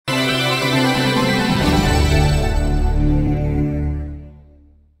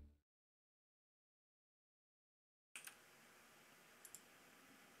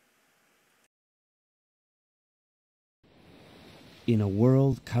In a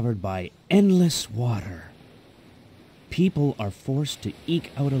world covered by endless water, people are forced to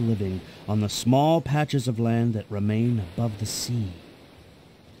eke out a living on the small patches of land that remain above the sea.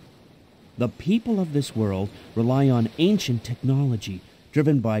 The people of this world rely on ancient technology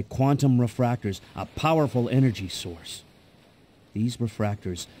driven by quantum refractors, a powerful energy source. These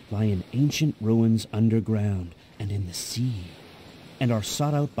refractors lie in ancient ruins underground and in the sea, and are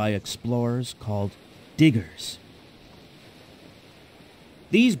sought out by explorers called diggers.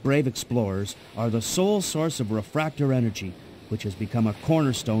 These brave explorers are the sole source of refractor energy, which has become a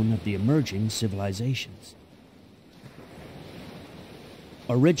cornerstone of the emerging civilizations.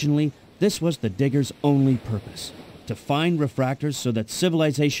 Originally, this was the diggers' only purpose, to find refractors so that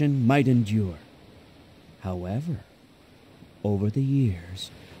civilization might endure. However, over the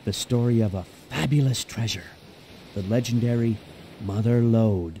years, the story of a fabulous treasure, the legendary Mother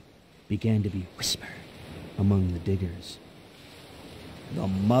Lode, began to be whispered among the diggers. The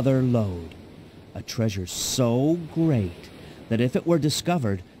Mother Lode, a treasure so great that if it were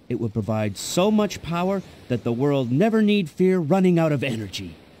discovered, it would provide so much power that the world never need fear running out of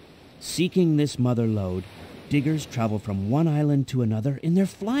energy. Seeking this Mother Lode, diggers travel from one island to another in their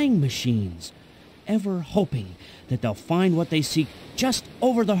flying machines, ever hoping that they'll find what they seek just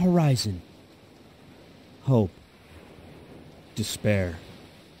over the horizon. Hope, despair,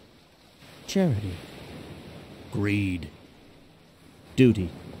 charity, greed, duty,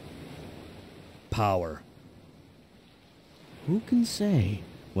 power. Who can say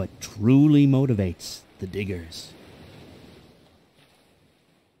what truly motivates the diggers?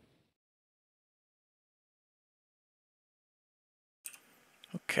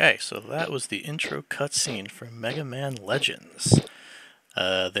 Okay, so that was the intro cutscene for Mega Man Legends.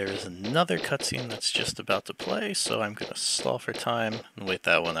 There is another cutscene that's just about to play, so I'm going to stall for time and wait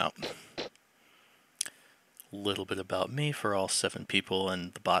that one out. A little bit about me for all 7 people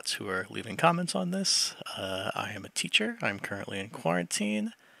and the bots who are leaving comments on this. I am a teacher, I'm currently in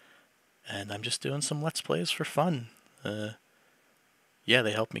quarantine, and I'm just doing some Let's Plays for fun. Yeah,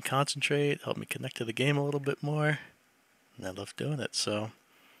 they help me concentrate, help me connect to the game a little bit more, and I love doing it, so...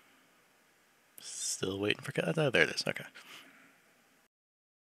 Still waiting for... Oh, there it is, okay.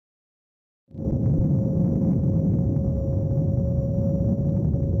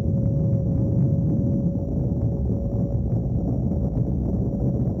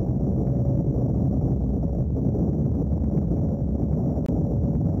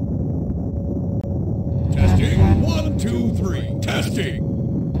 Testing, 1, 2, 3, testing!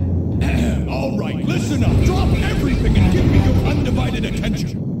 All right, listen up, drop everything and give me your undivided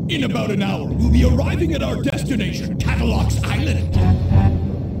attention. In about an hour, we'll be arriving at our destination, Catalox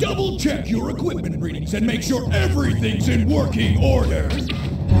Island. Double check your equipment readings and make sure everything's in working order.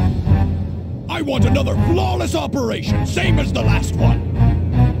 I want another flawless operation, same as the last one.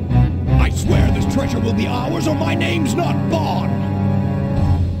 I swear this treasure will be ours or my name's not Bond.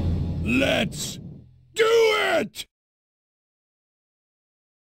 Let's do it!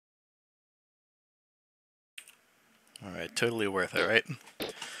 Alright, totally worth it, right?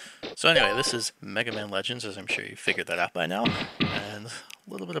 So anyway, this is Mega Man Legends, as I'm sure you figured that out by now, and a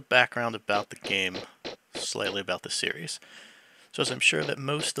little bit of background about the game, slightly about the series. So as I'm sure that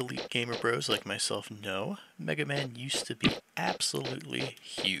most elite gamer bros like myself know, Mega Man used to be absolutely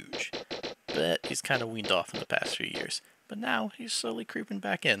huge, but he's kind of weaned off in the past few years. But now he's slowly creeping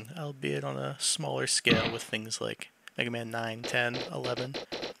back in, albeit on a smaller scale with things like Mega Man 9, 10, 11.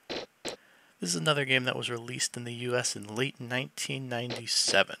 This is another game that was released in the US in late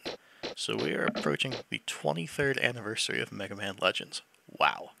 1997, so we are approaching the 23rd anniversary of Mega Man Legends.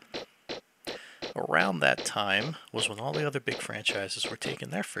 Wow. Around that time was when all the other big franchises were taking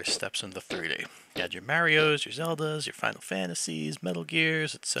their first steps into 3D. You had your Marios, your Zeldas, your Final Fantasies, Metal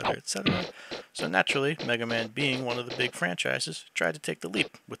Gears, etc., etc. So naturally, Mega Man being one of the big franchises, tried to take the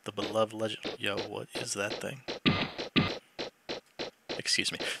leap with the beloved Legend. Yo, what is that thing?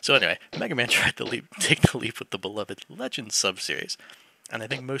 Excuse me. So anyway, Mega Man tried to take the leap with the beloved Legends sub-series, and I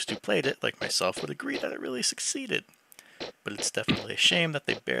think most who played it, like myself, would agree that it really succeeded. But it's definitely a shame that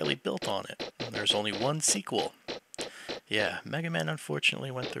they barely built on it, and there's only one sequel. Yeah, Mega Man unfortunately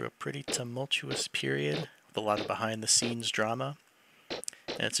went through a pretty tumultuous period, with a lot of behind-the-scenes drama,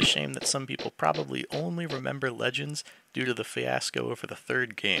 and it's a shame that some people probably only remember Legends due to the fiasco over the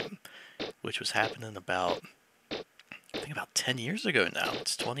 3rd game, which was happening about... I think about 10 years ago now.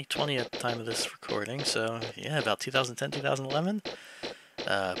 It's 2020 at the time of this recording, so yeah, about 2010, 2011.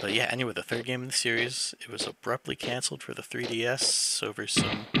 But yeah, anyway, the 3rd game in the series, it was abruptly cancelled for the 3DS over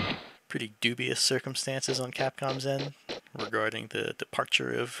some pretty dubious circumstances on Capcom's end regarding the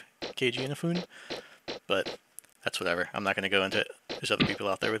departure of Keiji Inafune. But that's whatever. I'm not going to go into it. There's other people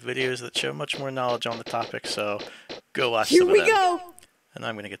out there with videos that show much more knowledge on the topic, so go watch Here some of we them. go! And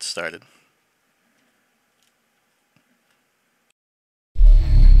I'm going to get started.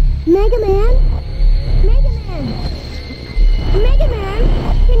 Megaman? Megaman?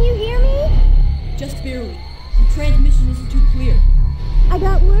 Megaman? Can you hear me? Just barely. The transmission isn't too clear. I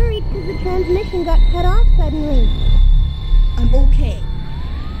got worried because the transmission got cut off suddenly. I'm okay.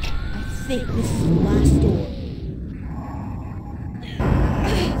 I think this is the last door.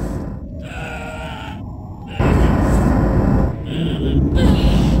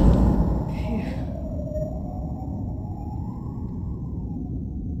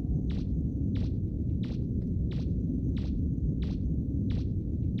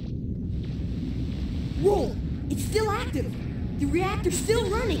 Roll! It's still active! The reactor's still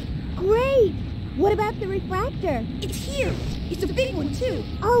running! Great! What about the refractor? It's here! It's a big one, too!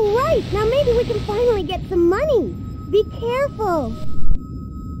 All right, now maybe we can finally get some money. Be careful.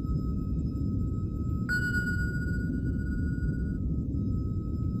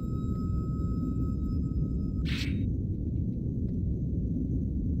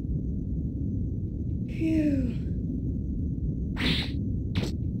 Phew.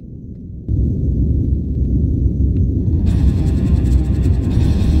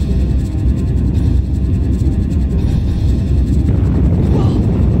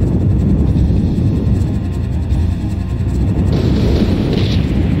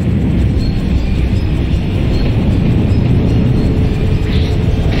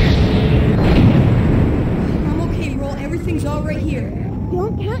 I'm okay, Roll. Everything's all right here.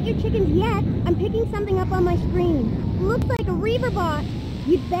 Don't count your chickens yet. I'm picking something up on my screen. Looks like a Reaver bot.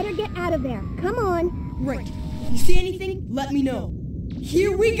 You'd better get out of there. Come on. Right. If you see anything, let me know.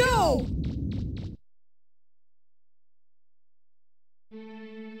 Here we go!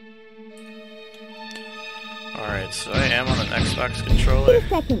 Alright, so I am on an Xbox Wait controller. a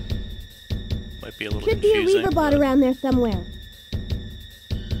second. Might be a little Should be a confusing. Reaver bot but- around there somewhere.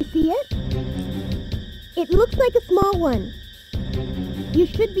 You see it? It looks like a small one. You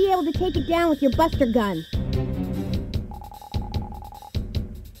should be able to take it down with your buster gun.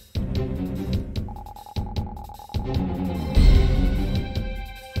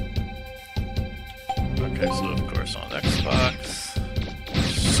 Okay, so of course on Xbox,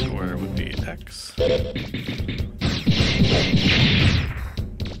 square would be X.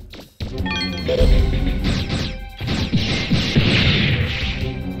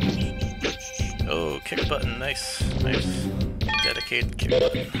 Oh, kick button, nice, nice. Dedicated kick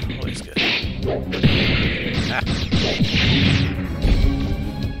button, always good. Ah.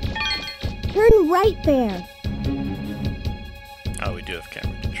 Turn right there. Oh, we do have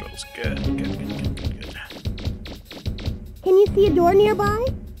camera controls. Good, good, good, good, good, good. Can you see a door nearby?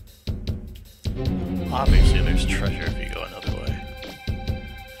 Obviously, there's treasure if you go another way.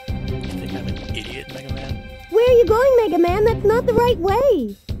 Do you think I'm an idiot, Megaman? Where are you going, Mega Man? That's not the right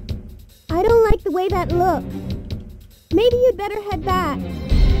way. I don't like the way that looks. Maybe you'd better head back.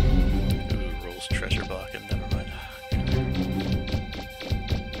 Ooh, rolls treasure block and never mind.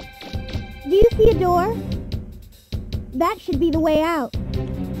 Do you see a door? That should be the way out.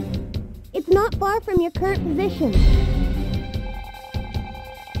 It's not far from your current position.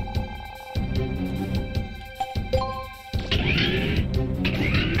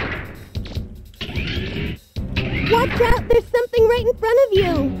 Watch out, there's something right in front of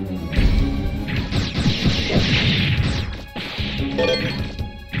you.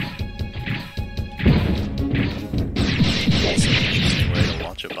 That's an interesting way to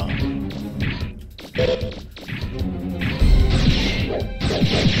launch a bomb.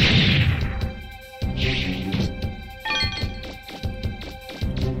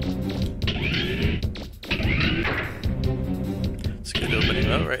 It's a good opening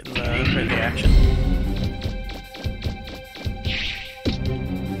though, right in the action.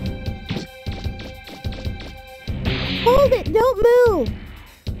 Hold it, don't move.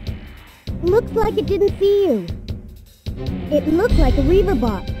 Looks like it didn't see you. It looked like a Reaver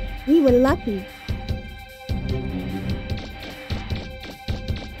bot. We were lucky.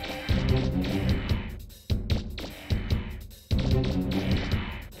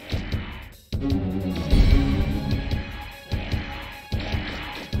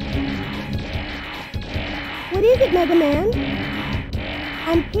 What is it, Mega Man?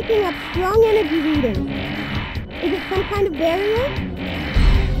 I'm picking up strong energy readings. Is it some kind of barrier?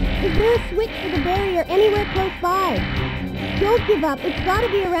 Is there a switch for the barrier anywhere close by? Don't give up. It's got to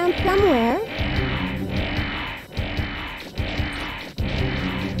be around somewhere.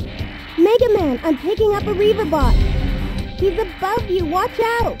 Mega Man, I'm picking up a Reaver bot. He's above you. Watch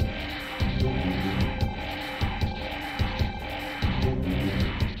out.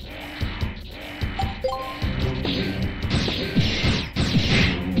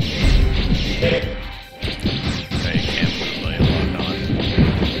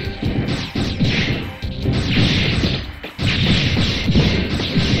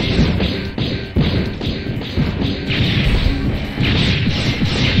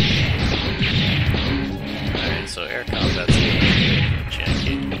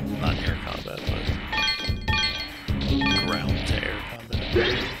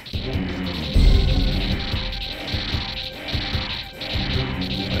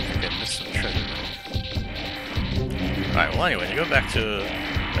 Well, anyway, to go back to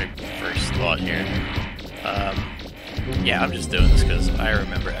my first thought here. Yeah, I'm just doing this because I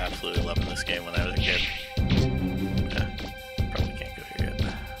remember absolutely loving this game when I was a kid. Probably can't go here yet.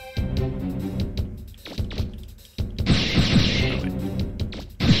 Oh, wait.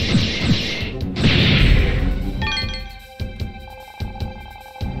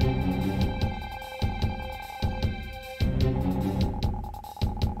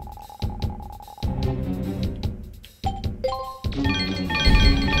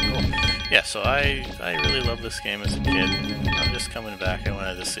 Yeah, so I really loved this game as a kid. I'm just coming back. I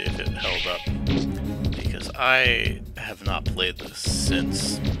wanted to see if it held up, because I have not played this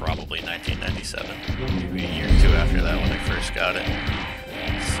since probably 1997, maybe a year or two after that when I first got it.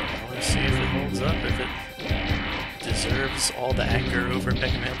 So I want to see if it holds up, if it deserves all the anger over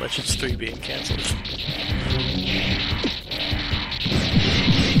Mega Man Legends 3 being cancelled.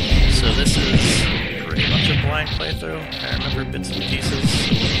 So this is pretty much a blind playthrough. I remember bits and pieces,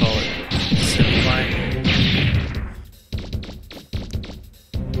 so we'll call it semi-blind.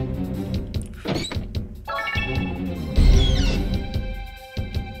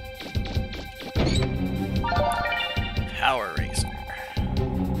 Power Razor.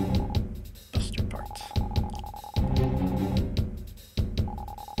 Buster parts.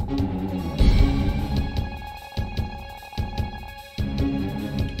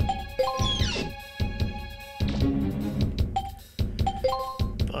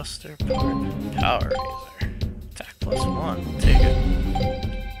 Buster part. Power Razor. Attack +1. We'll take it.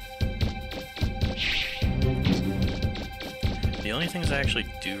 The only things I actually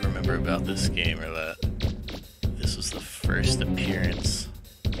do remember about this game are that this was the first appearance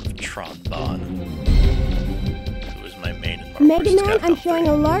of Tron Bon, who was my main and Marvel vs. Megaman, I'm Capcom showing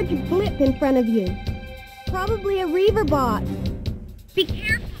 3. a large blip in front of you. Probably a Reaver bot. Be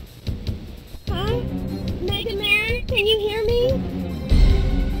careful. Huh? Megaman, can you hear me?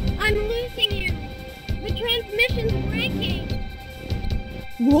 I'm losing you. The transmission's breaking.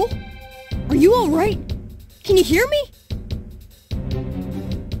 Wolf? Are you alright? Can you hear me?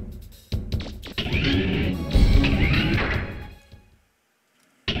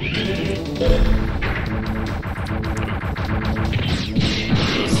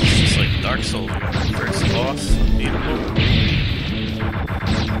 This is just like Dark Souls, first boss, unbeatable.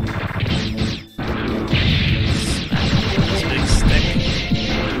 Smack with this big stick.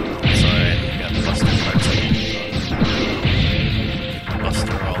 That's alright, we got Buster parts I can use on.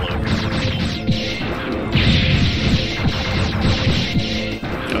 Buster all over.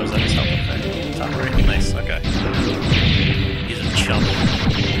 Oh, is that his helmet there? Top right? Nice, okay. He's a chump.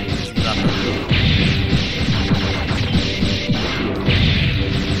 He's nothing.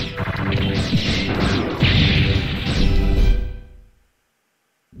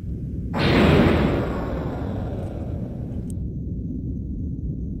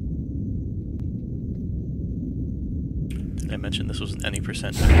 Did I mention this was an any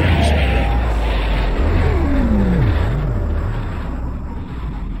percent damage?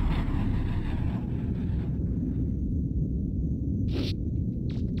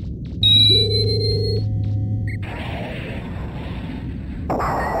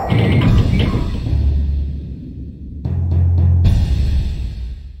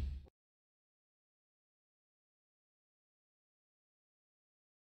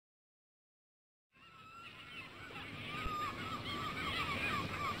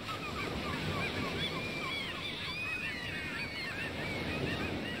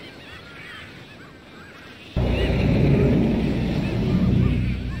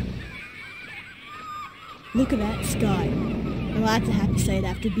 Look at that sky. Well, that's a happy sight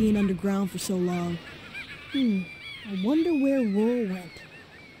after being underground for so long. I wonder where Roll went.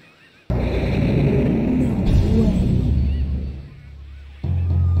 No way.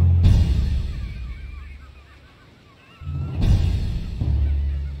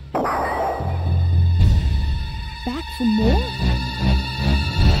 Back for more?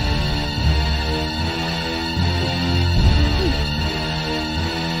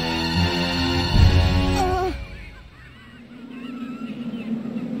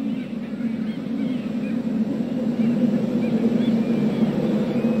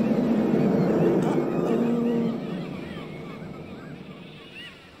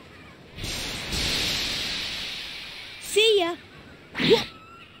 See ya.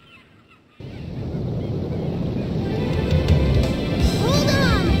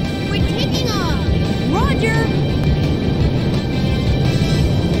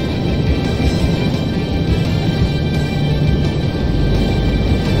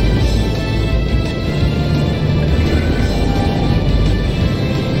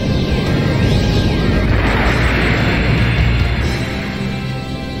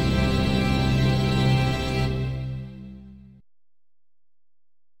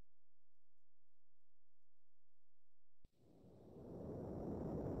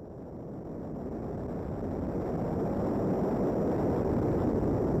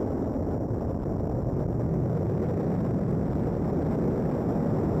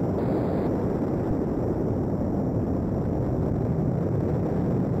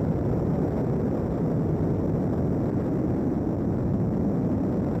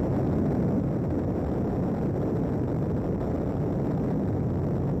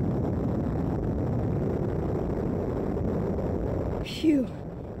 Phew.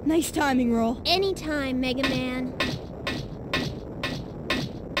 Nice timing, Roll. Anytime, Megaman.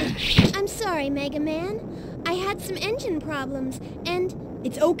 I'm sorry, Megaman. I had some engine problems, and...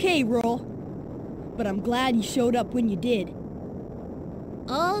 It's okay, Roll. But I'm glad you showed up when you did.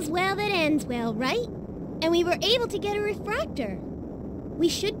 all's well that ends well, right? And we were able to get a refractor. We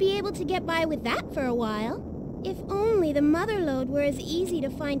should be able to get by with that for a while. If only the mother lode were as easy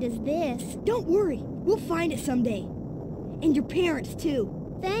to find as this. Don't worry. We'll find it someday. And your parents, too.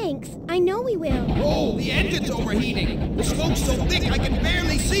 Thanks. I know we will. Oh, the engine's overheating. The smoke's so thick I can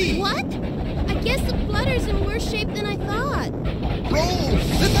barely see. What? I guess the flutter's in worse shape than I thought. Bro,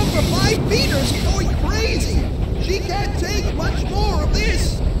 the number 5 feeder's going crazy. She can't take much more of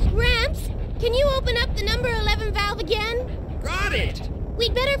this. Gramps, can you open up the number 11 valve again? Got it.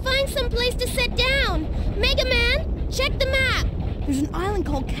 We'd better find some place to set down. Megaman, check the map. There's an island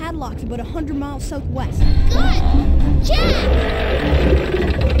called Cadilloc's about 100 miles southwest. Good! Check!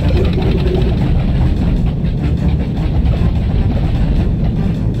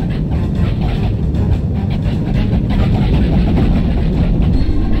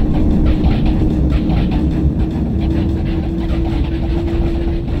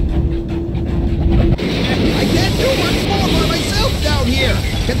 I can't do much more by myself down here.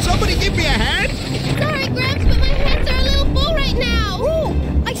 Can somebody give me a hand? Sorry, Gramps, but my hands are a little full right now.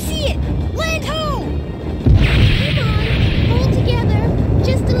 Oh, I see it! Land ho! Come on, hold together.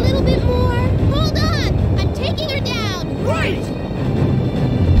 Just a little bit more. Hold on! I'm taking her down. Right!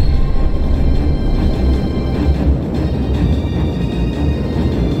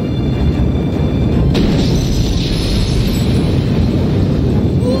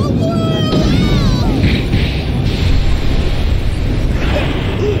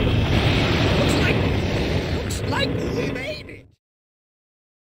 Looks like we made it.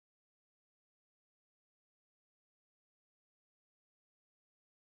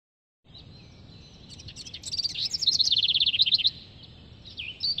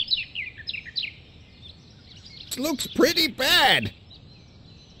 Looks pretty bad.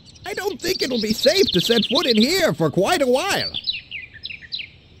 I don't think it'll be safe to set foot in here for quite a while.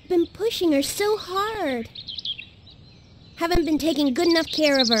 Been pushing her so hard. Haven't been taking good enough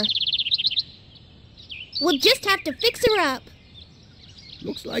care of her. We'll just have to fix her up.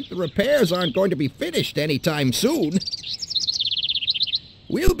 Looks like the repairs aren't going to be finished anytime soon.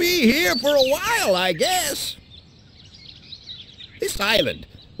 We'll be here for a while, I guess. This island,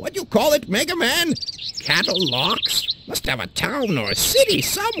 what you call it, Megaman? Cattle locks? Must have a town or a city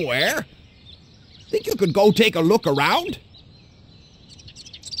somewhere. Think you could go take a look around?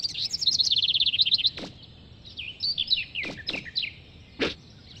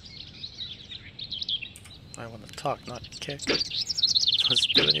 I want to talk, not kick. Let's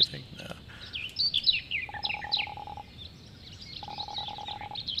do anything. No.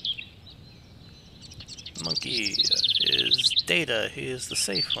 Monkey is data. He is the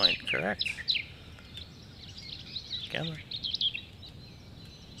safe point, correct? Camera.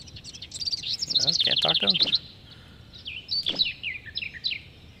 No, can't talk to him.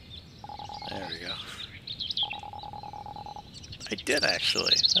 There we go. I did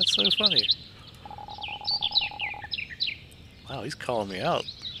actually. That's so funny. Wow, he's calling me out.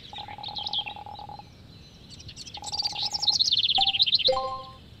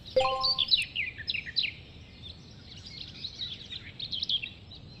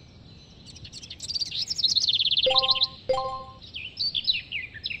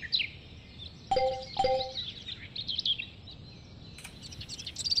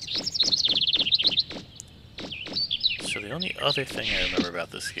 So the only other thing I remember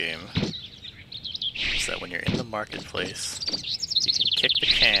about this game is that when you're in the marketplace, you can kick the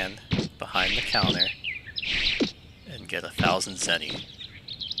can behind the counter and get 1,000 zenny.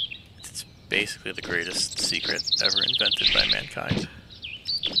 It's basically the greatest secret ever invented by mankind.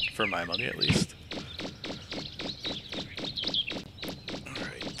 For my money, at least.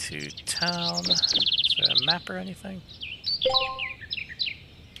 Alright, to town. Is there a map or anything?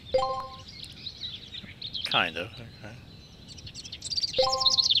 Kind of, okay.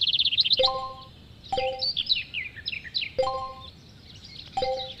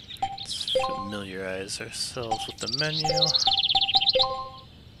 Let's familiarize ourselves with the menu.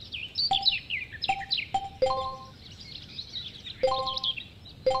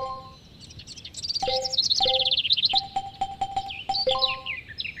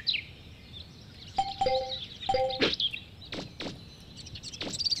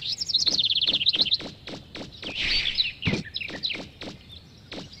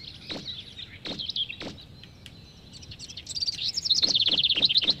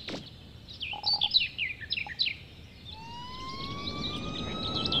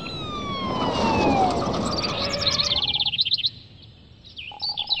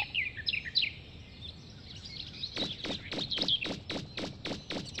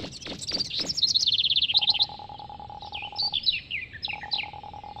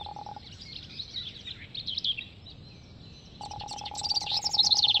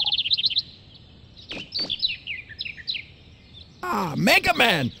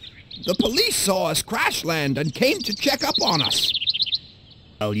 Megaman! The police saw us crash land and came to check up on us.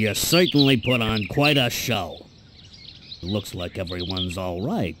 Well, you certainly put on quite a show. Looks like everyone's all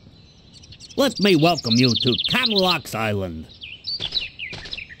right. Let me welcome you to Catalox Island.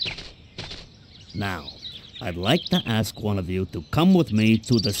 Now, I'd like to ask one of you to come with me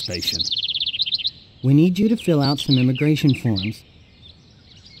to the station. We need you to fill out some immigration forms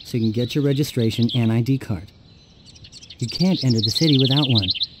so you can get your registration and ID card. You can't enter the city without one.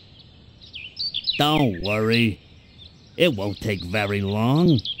 Don't worry. It won't take very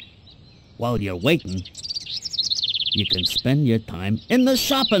long. While you're waiting, you can spend your time in the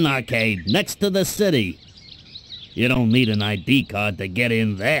shopping arcade next to the city. You don't need an ID card to get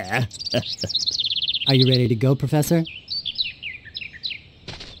in there. Are you ready to go, Professor?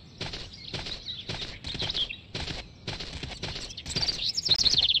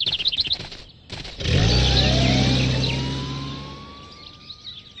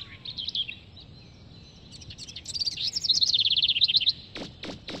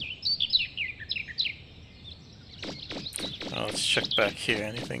 Oh, let's check back here.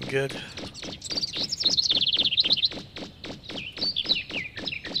 Anything good?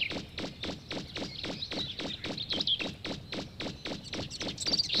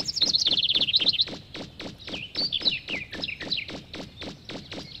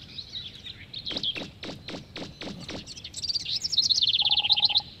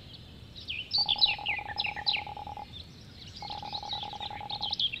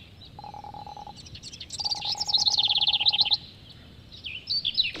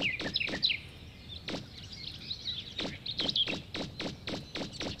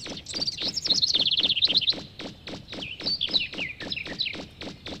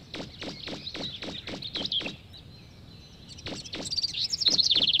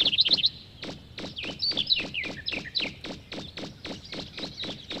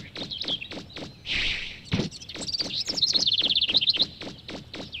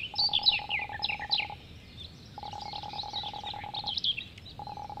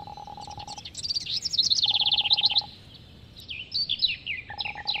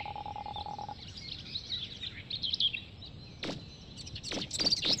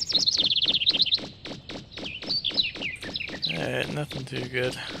 Alright, nothing too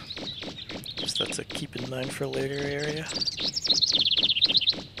good. Guess that's a keep in mind for later area.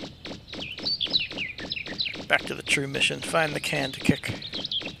 Back to the true mission, find the can to kick.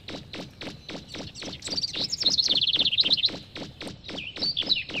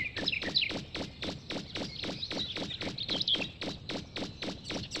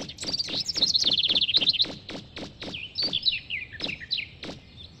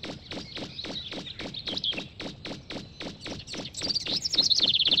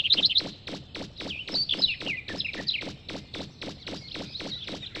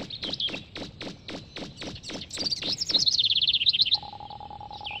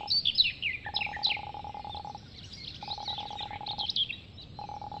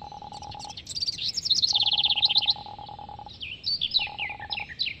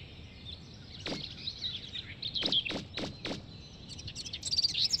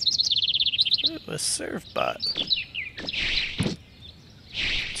 A serve bot.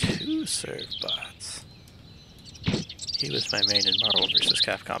 2 serve bots. He was my main in Marvel vs.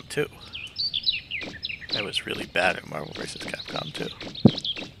 Capcom 2. I was really bad at Marvel vs. Capcom 2.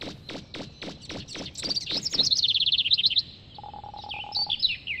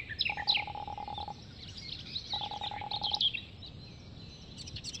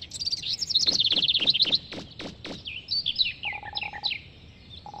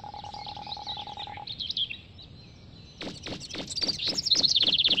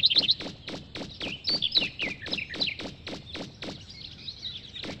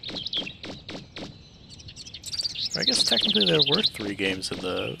 I guess technically there were 3 games in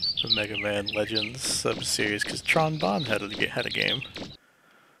the Megaman Legends sub-series, because Tron Bonne had a game.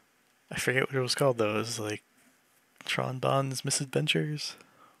 I forget what it was called though, it was like Tron Bonne's Misadventures?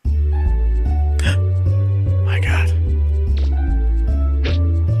 My god.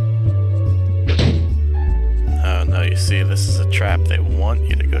 Oh no, you see, this is a trap. They want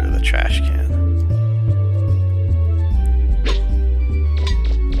you to go to the trash can.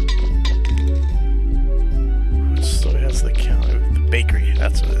 The counter, the bakery,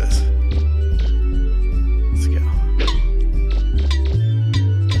 that's what it is. Let's go.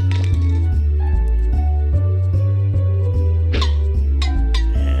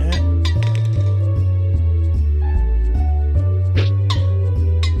 Yeah.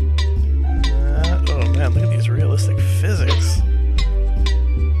 Oh man, look at these realistic physics.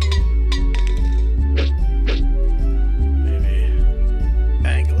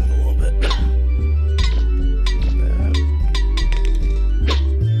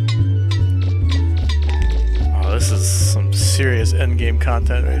 endgame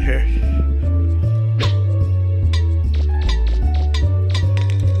content right here.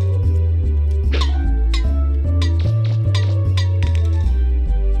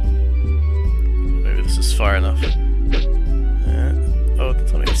 Maybe this is far enough. Oh,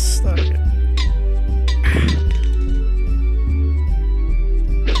 tell me it's stuck.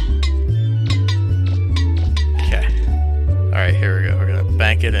 Okay. Alright, here we go. We're gonna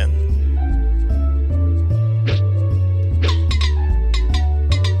bank it in.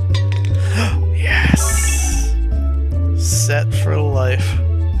 Yes! Set for life.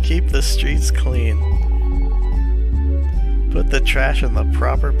 Keep the streets clean. Put the trash in the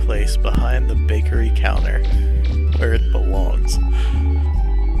proper place behind the bakery counter, where it belongs.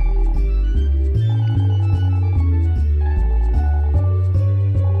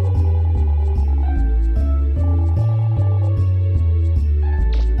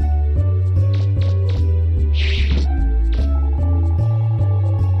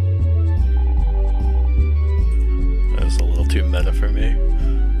 That's a little too meta for me.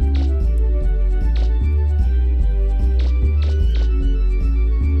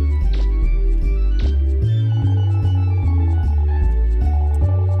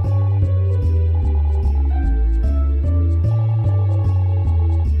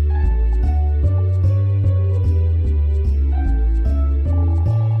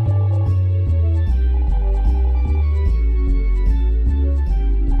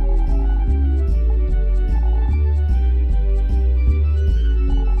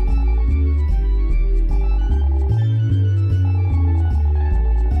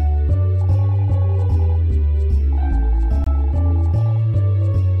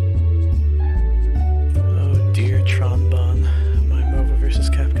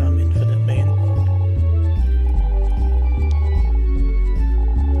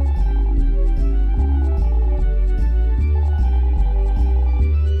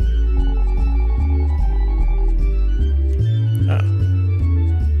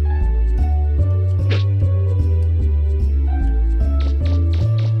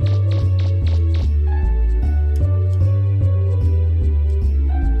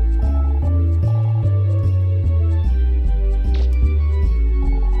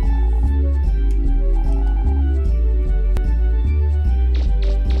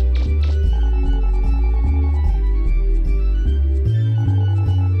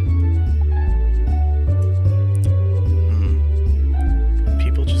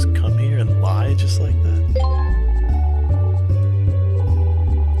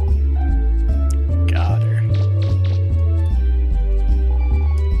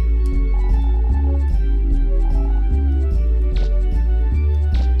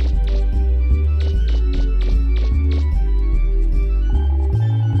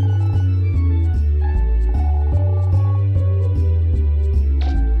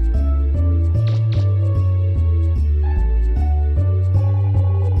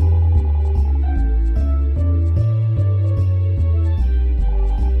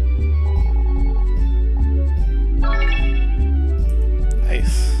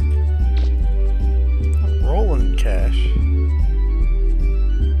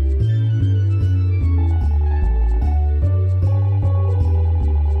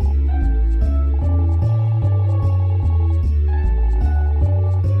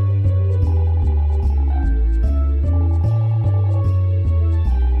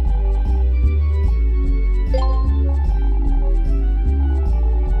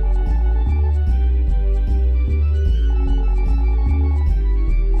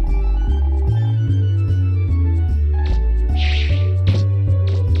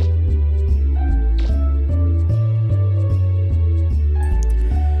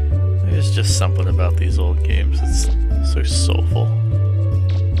 Just something about these old games that's so soulful.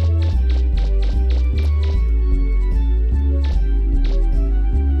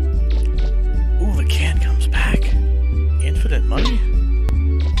 Ooh, the can comes back. Infinite money?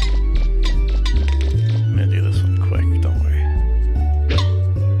 I'm gonna do this one quick, don't worry.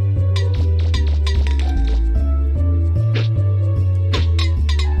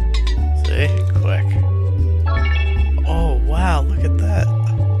 See? Quick. Oh, wow, look at that.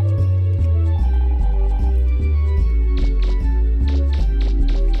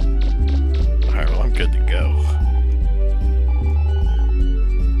 Good to go.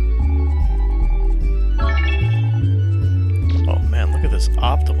 Oh man, look at this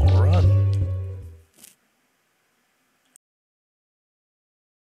optimal run.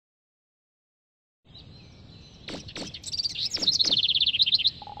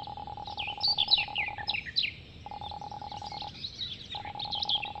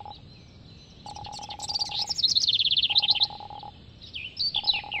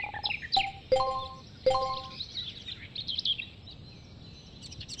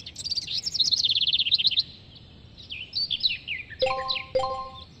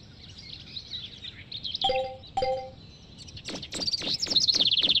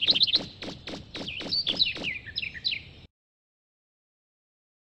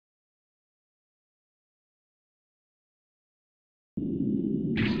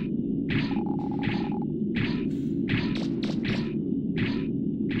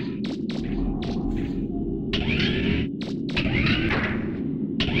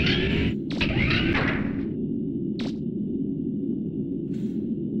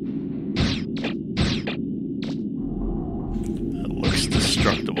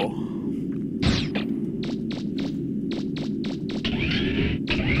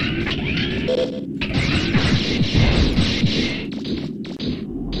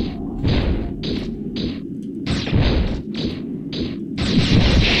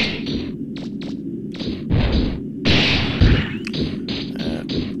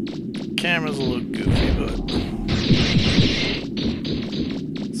 Camera's a little goofy, but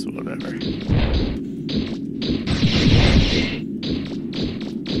it's whatever.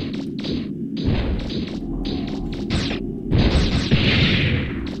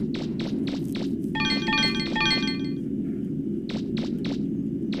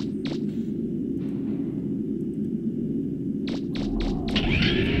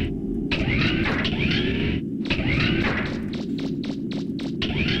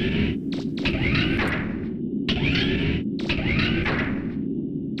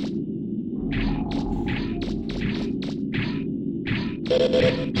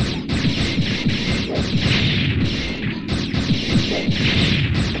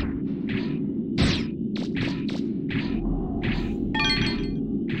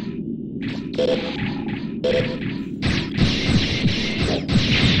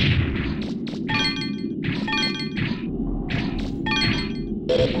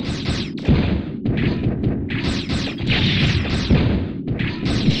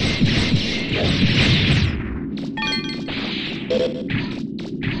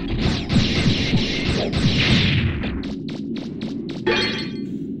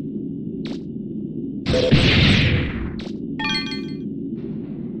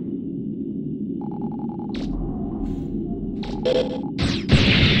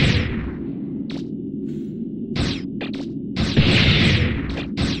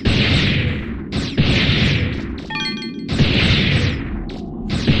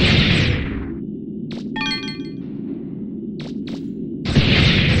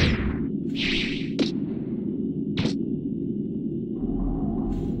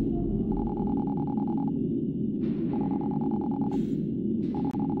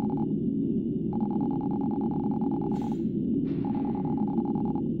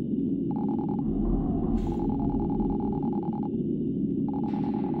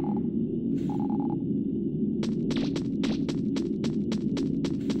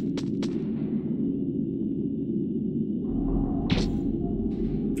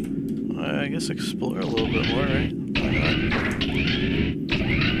 I guess explore a little bit more, right? Why not?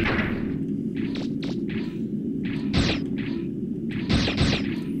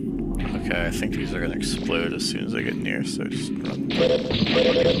 Okay, I think these are gonna explode as soon as I get near, so just run.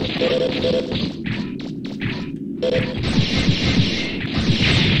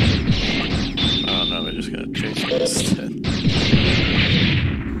 Oh no, they're just gonna chase me instead.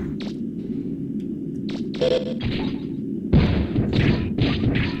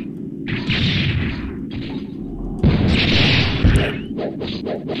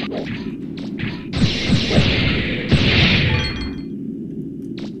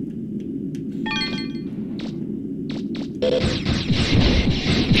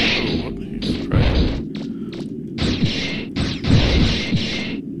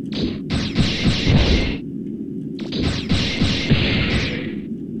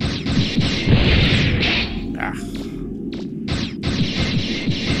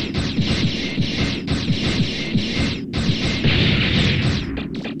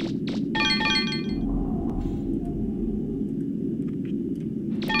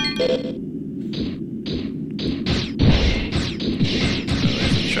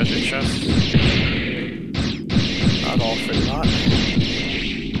 Treasure chest. Not all for naught.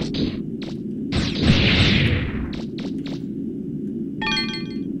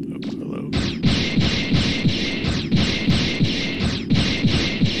 Oh, hello.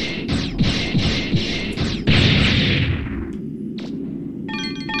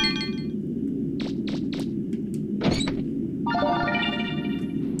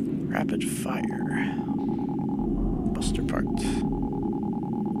 Rapid fire. Buster part.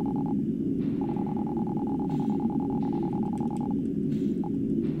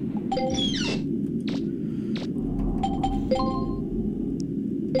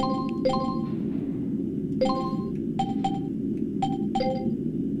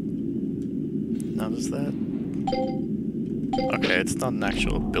 Now does that... Okay, it's not an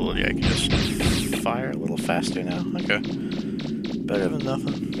actual ability, I can just fire a little faster now? Okay. Better than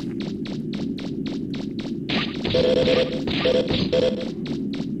nothing.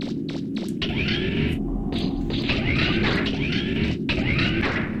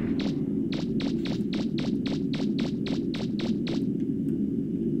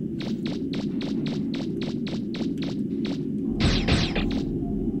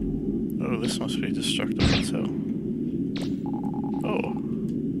 Oh, this must be destructible too. Oh.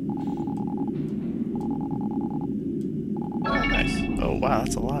 Oh wow,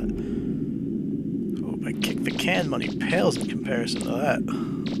 that's a lot. Oh, my kick the can money pales in comparison to that.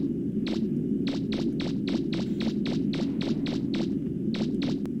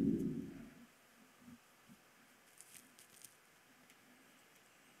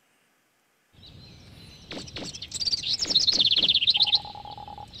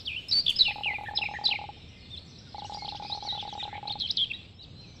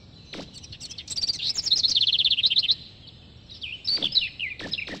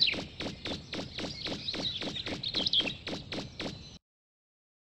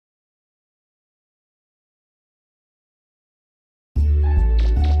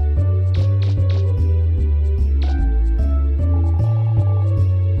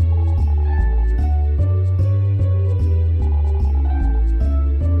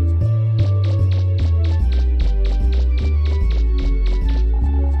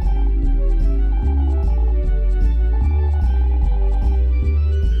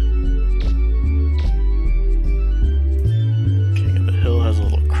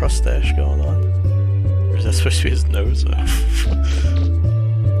 Mustache going on? Or is that supposed to be his nose? I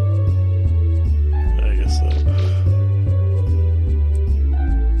guess so.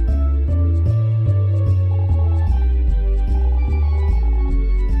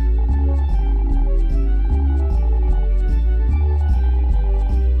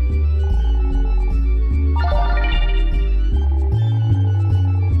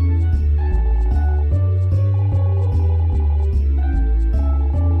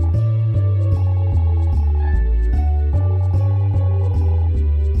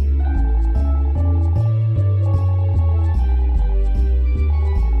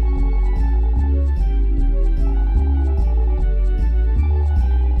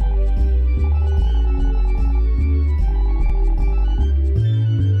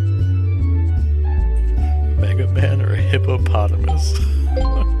 Megaman or a hippopotamus?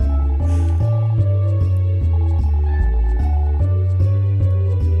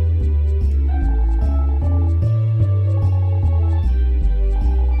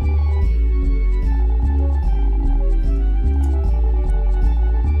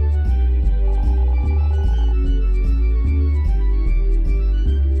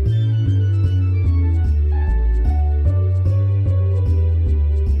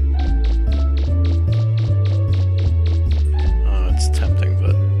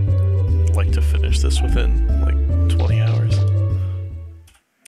 This within like 20 hours.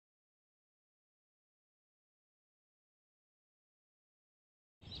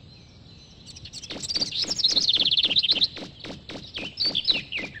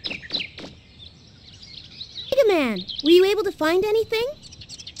 Megaman, were you able to find anything?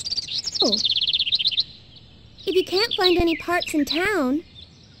 Oh. If you can't find any parts in town,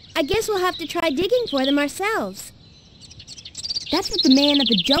 I guess we'll have to try digging for them ourselves. That's what the man at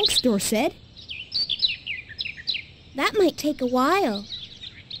the junk store said. That might take a while.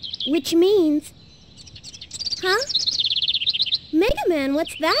 Which means... Huh? Megaman,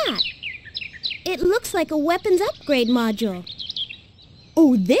 what's that? It looks like a weapons upgrade module.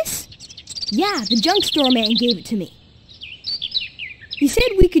 Oh, this? Yeah, the junk store man gave it to me. He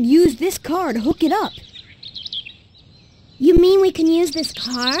said we could use this car to hook it up. You mean we can use this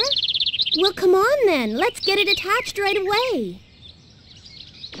car? Well, come on then. Let's get it attached right away.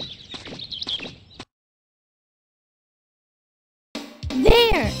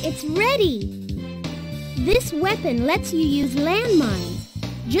 There! It's ready! This weapon lets you use landmines.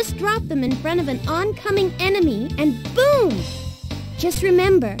 Just drop them in front of an oncoming enemy and boom! Just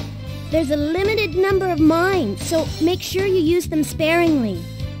remember, there's a limited number of mines, so make sure you use them sparingly.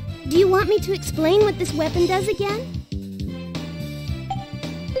 Do you want me to explain what this weapon does again?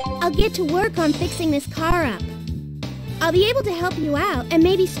 I'll get to work on fixing this car up. I'll be able to help you out and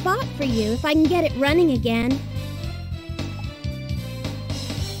maybe spot for you if I can get it running again.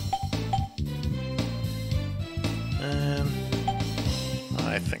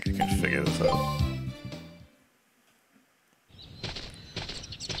 I think I can figure this out.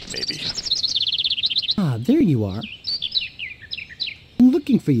 Maybe. Ah, there you are. I'm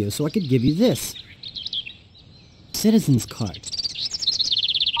looking for you so I could give you this. Citizen's card.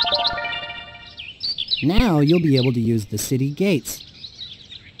 Now you'll be able to use the city gates.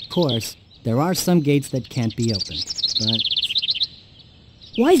 Of course, there are some gates that can't be opened, but...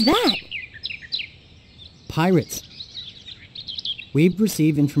 Why's that? Pirates. We've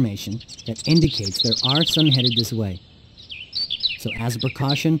received information that indicates there are some headed this way. So as a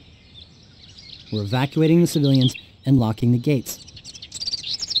precaution, we're evacuating the civilians and locking the gates.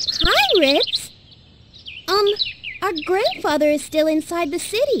 Pirates? Our grandfather is still inside the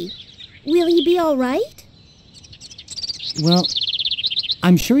city. Will he be all right? Well,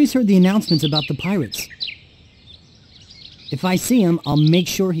 I'm sure he's heard the announcements about the pirates. If I see him, I'll make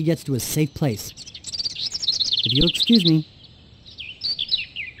sure he gets to a safe place. If you'll excuse me.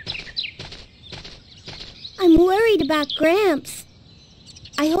 I'm worried about Gramps.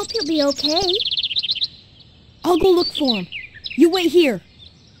 I hope he'll be okay. I'll go look for him. You wait here.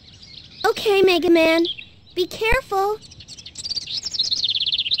 Okay, Megaman. Be careful.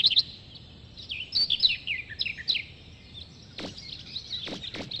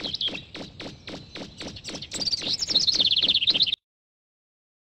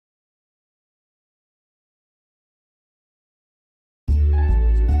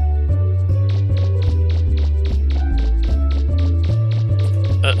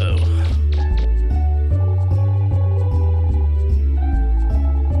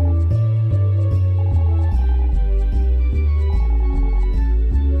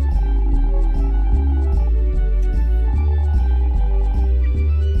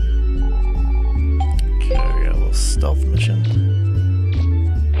 Stealth mission.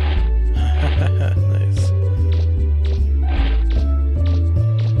 Nice.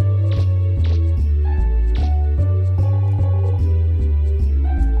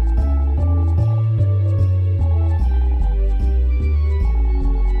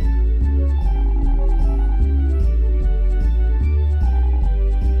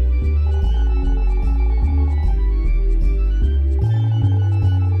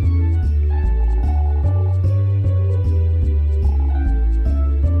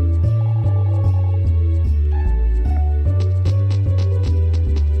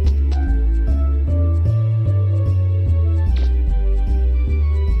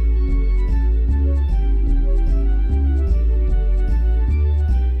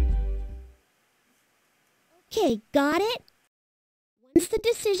 Okay, got it? Once the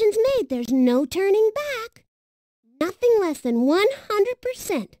decision's made, there's no turning back. Nothing less than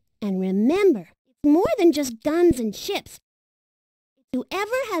 100%. And remember, it's more than just guns and ships.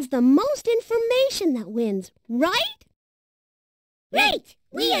 Whoever has the most information that wins, right? Right,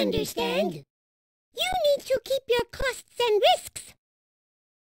 we understand. You need to keep your costs and risks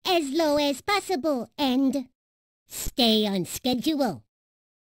as low as possible and stay on schedule.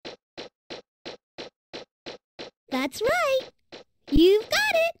 That's right. You've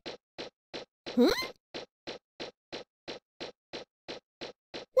got it. Huh?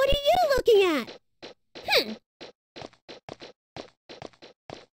 What are you looking at?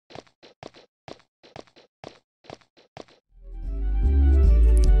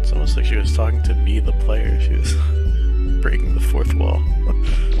 It's almost like she was talking to me, the player. She was breaking the fourth wall.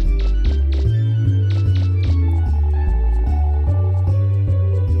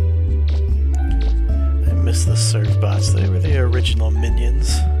 I miss the serve bots. They were the original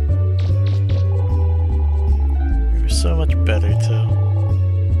minions. They were so much better too.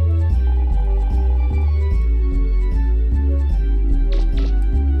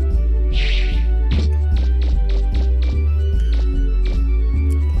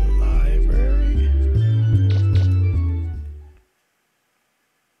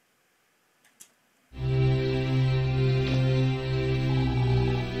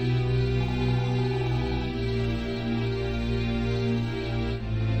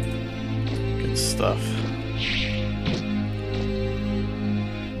 Stuff.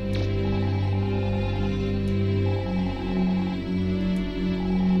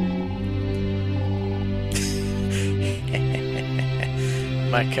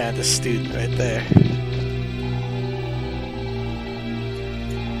 My kind of student right there.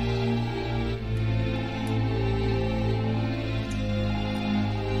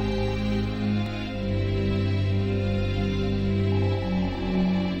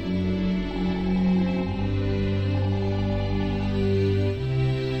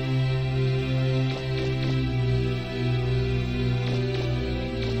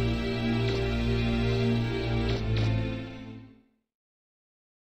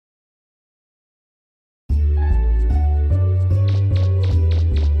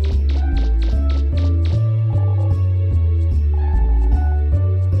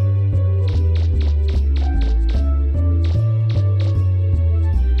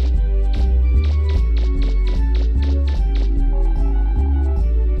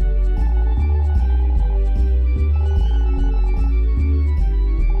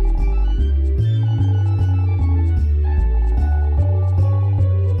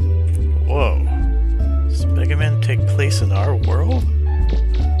 In our world?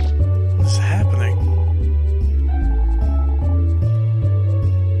 What's happening?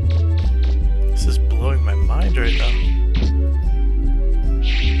 This is blowing my mind right now.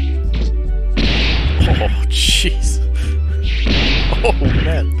 Oh, jeez. Oh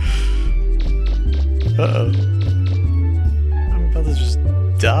man. Uh-oh. I'm about to just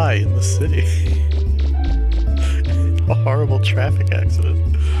die in the city. A horrible traffic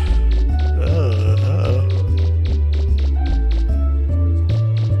accident. Uh-oh.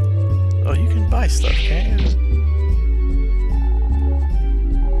 Oh, you can buy stuff, can't you?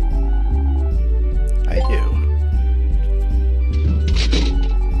 I do.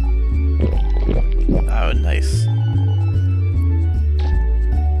 Oh, nice.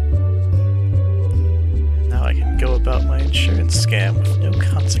 Now I can go about my insurance scam with no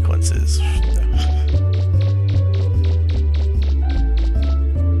consequences.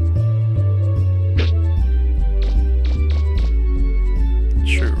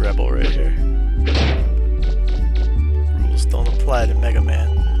 True rebel right here. Rules don't apply to Megaman.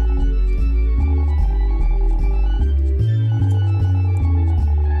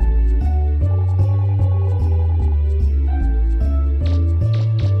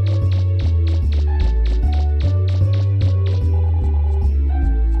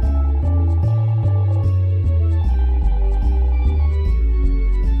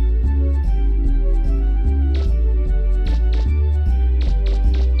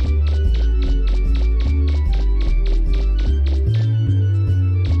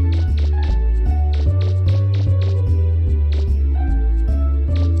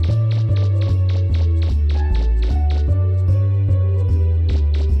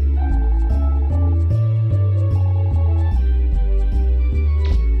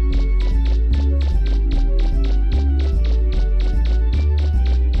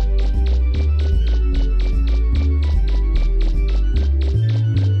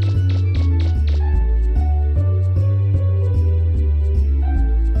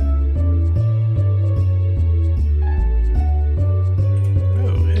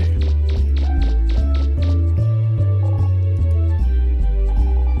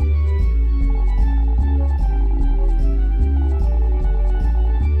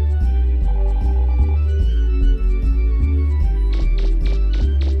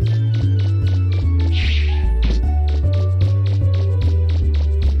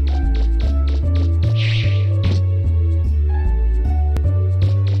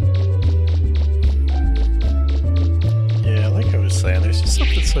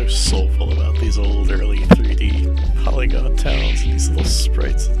 So soulful about these old early 3D polygon towns and these little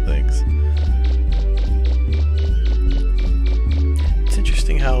sprites and things. It's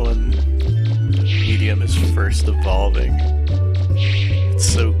interesting how when the medium is first evolving, it's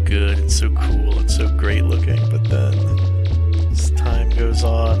so good and so cool and so great looking, but then as time goes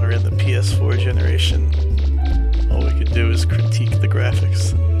on, we're in the PS4 generation, all we could do is critique the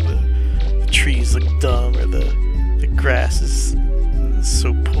graphics. The trees look dumb, or the grass is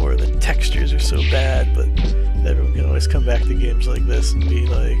so poor, the textures are so bad, but everyone can always come back to games like this and be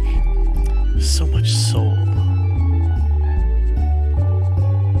like, there's so much soul.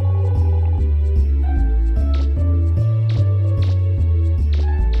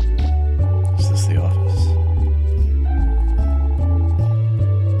 Is this the office?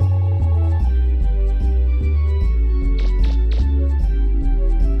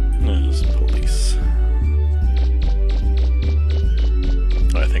 No, it's police.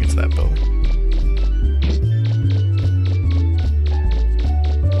 I think it's that building.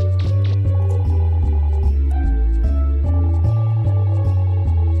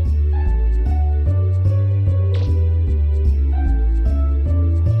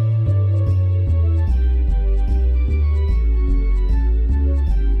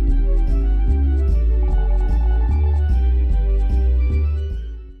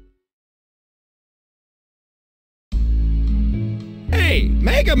 Hey,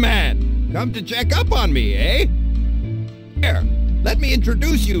 Megaman! Come to check up on me, eh? Here, let me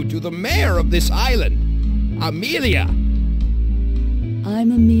introduce you to the mayor of this island, Amelia.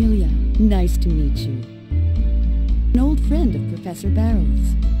 I'm Amelia. Nice to meet you. An old friend of Professor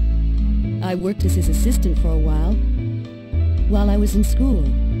Barrel's. I worked as his assistant for a while I was in school.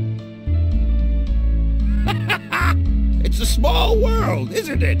 It's a small world,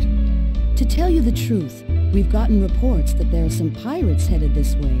 isn't it? To tell you the truth, we've gotten reports that there are some pirates headed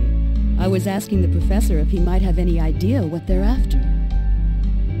this way. I was asking the professor if he might have any idea what they're after.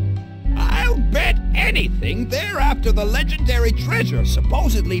 I'll bet anything they're after the legendary treasure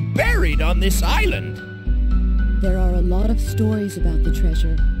supposedly buried on this island. There are a lot of stories about the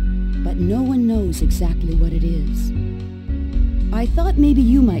treasure, but no one knows exactly what it is. I thought maybe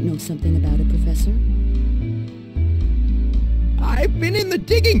you might know something about it, Professor. I've been in the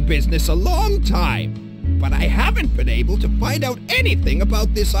digging business a long time, but I haven't been able to find out anything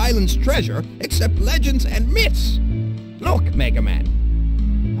about this island's treasure except legends and myths. Look,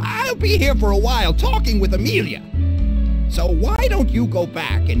 Megaman, I'll be here for a while talking with Amelia. So why don't you go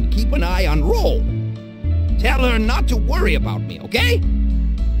back and keep an eye on Roll? Tell her not to worry about me, okay?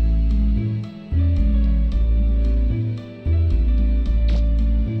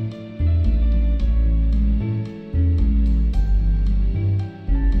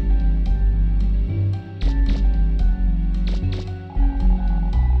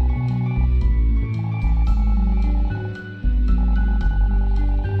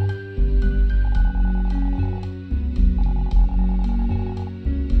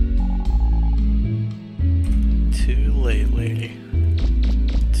 Too late, lady.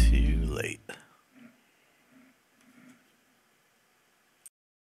 Too late.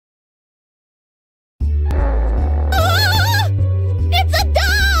 Ah! It's a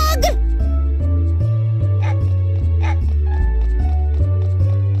dog!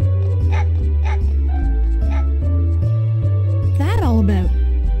 What's that all about?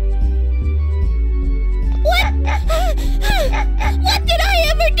 What? What did I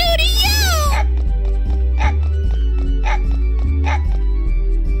ever do to you?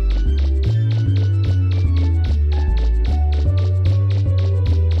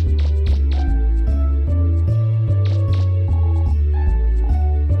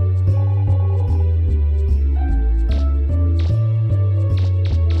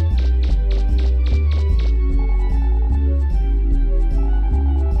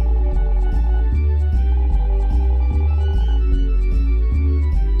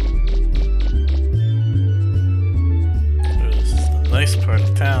 This is the nice part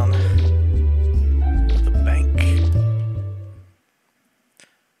of town. The bank.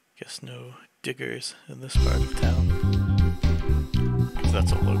 Guess no diggers in this part of town. 'Cause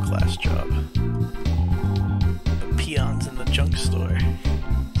that's a low-class job. The peons in the junk store.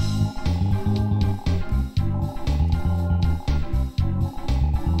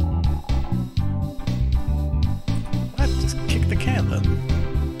 What? Just kick the can then.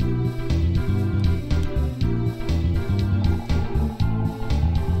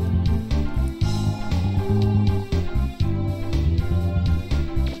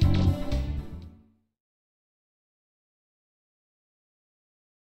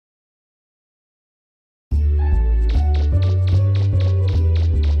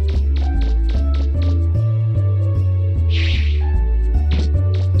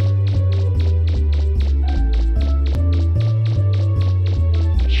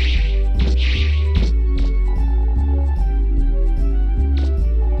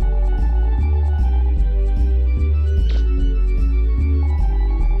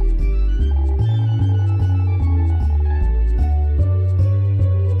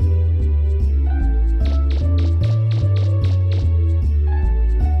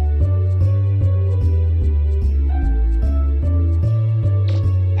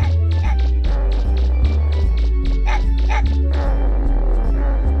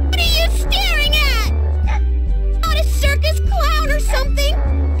 What are you staring at? Not a circus clown or something?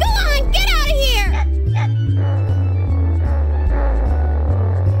 Go on, get out of here!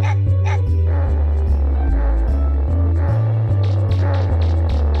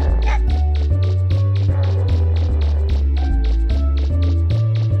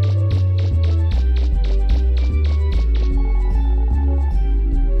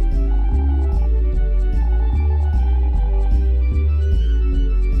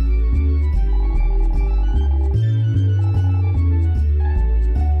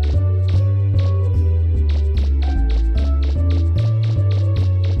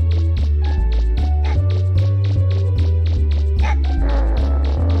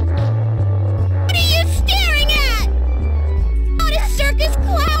 What are you staring at? Not a circus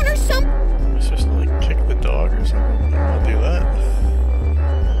clown or something? Am I supposed to like kick the dog or something? I'll do that.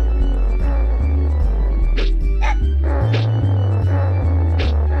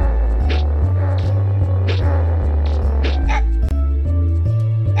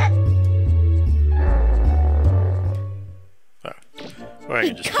 Or I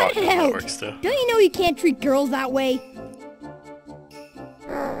can just Cut talk it to out! networks too. Don't you know you can't treat girls that way?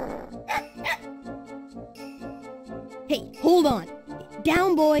 Hey, hold on.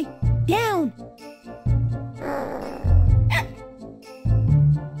 Down, boy. Down!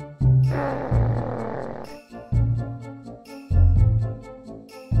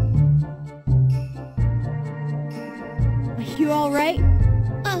 Are you alright?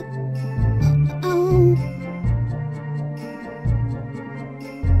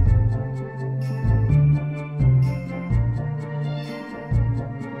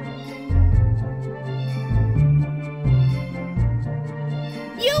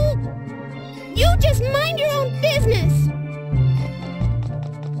 You Just mind your own business!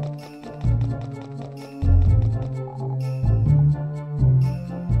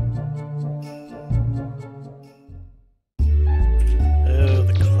 Oh,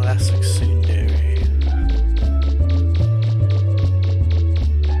 the classic tsundere.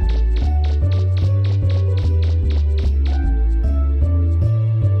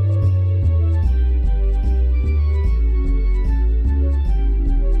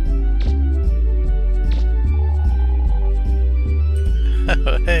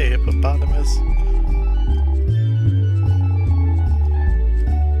 Hey, hippopotamus.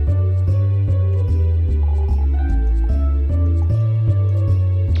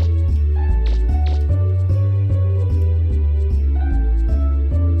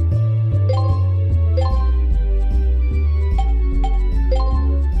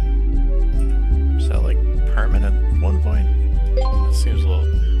 Is that like permanent at one point? That seems a little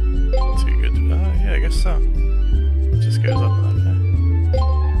too good to... yeah, I guess so. It just goes up and up there.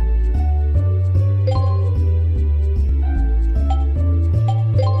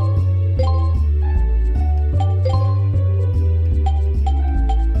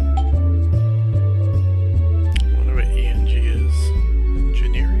 Wonder what ENG is.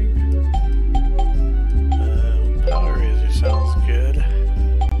 Engineering? Power Razor sounds good.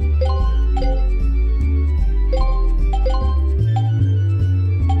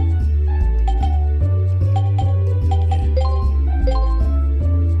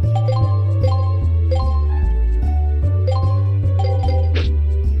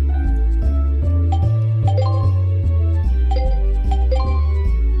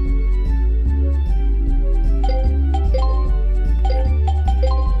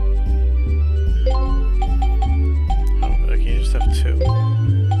 Oh, can you just have two?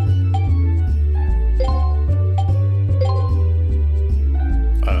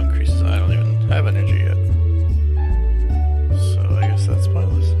 Oh, increases. I don't even have energy yet. So I guess that's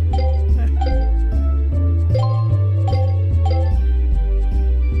pointless.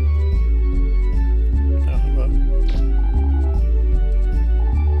 Oh, hello.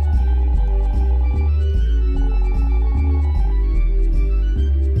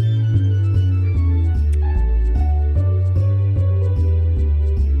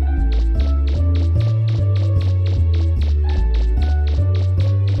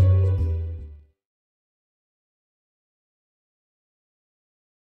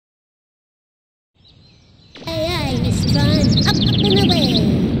 Aye, aye, Miss Tron. Up, up, and away.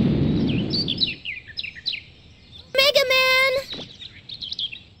 Megaman!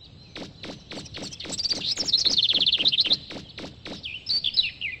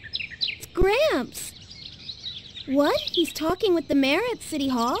 It's Gramps. What? He's talking with the mayor at City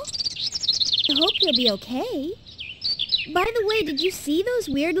Hall? I hope he'll be okay. By the way, did you see those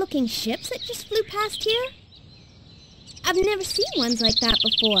weird-looking ships that just flew past here? I've never seen ones like that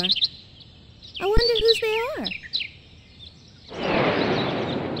before. I wonder whose they are.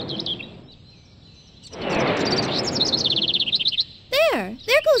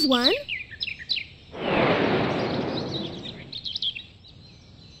 There goes one.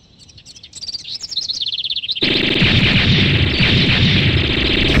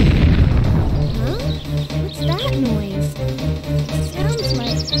 Huh? What's that noise? Sounds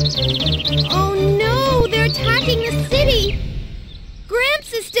like... Oh no! They're attacking the city!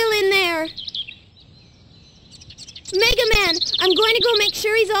 Gramps is still in there! Megaman, I'm going to go make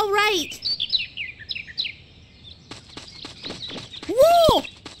sure he's all right. Whoa!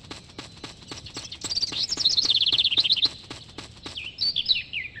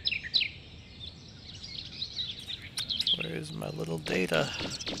 Where's my little Data?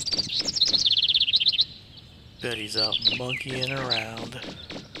 Bet he's out monkeying around.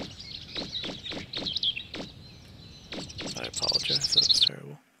 I apologize, that was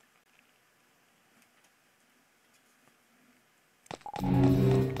terrible.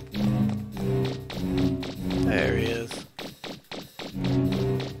 There he is.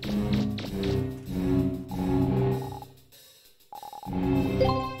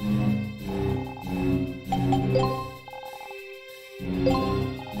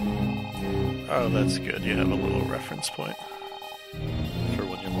 Oh, that's good. You have a little reference point for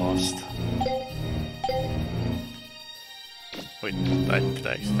when you're lost. Wait, I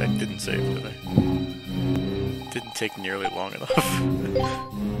didn't save, did I? Didn't take nearly long enough.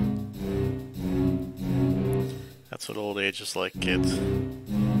 That's what old age is like, kids.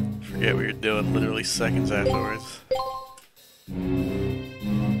 Forget what you're doing literally seconds afterwards.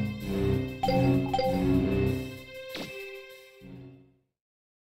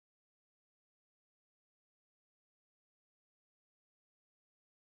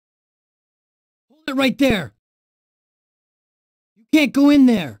 Hold it right there. You can't go in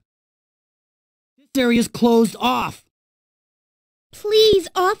there. This area's closed off. Please,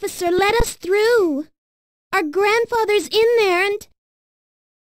 officer, let us through. Our grandfather's in there and...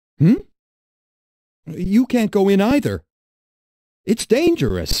 You can't go in either. It's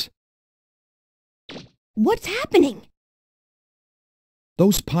dangerous. What's happening?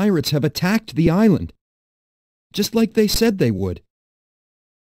 Those pirates have attacked the island, just like they said they would.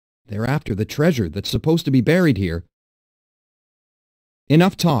 They're after the treasure that's supposed to be buried here.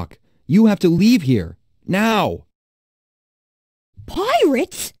 Enough talk. You have to leave here, now!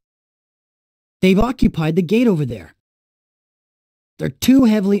 Pirates? They've occupied the gate over there. They're too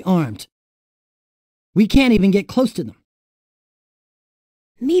heavily armed. We can't even get close to them.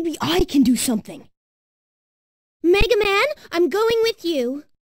 Maybe I can do something. Megaman, I'm going with you.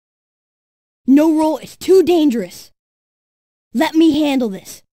 No, Roll, it's too dangerous. Let me handle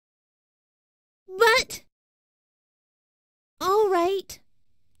this. But... All right.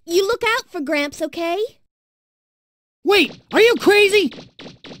 You look out for Gramps, okay? Wait, are you crazy?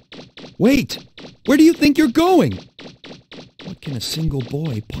 Wait! Where do you think you're going? What can a single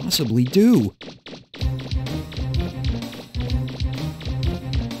boy possibly do?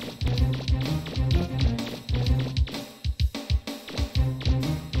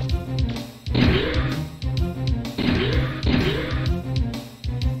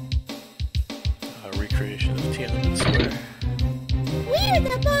 A recreation of Tiananmen Square. We're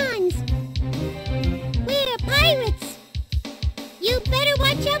the Bonds! We're pirates! You better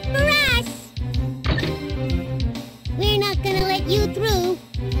watch out for us! We're not gonna let you through.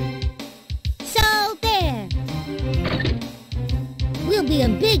 So there! We'll be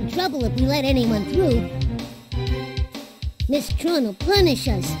in big trouble if we let anyone through. Miss Tron will punish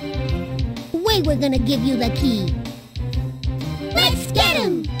us. The way we're gonna give you the key. Let's get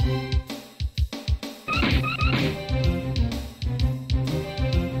him!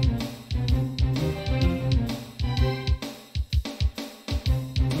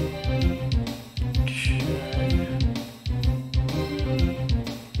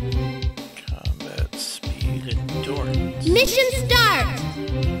 Combat speed endurance. Mission start!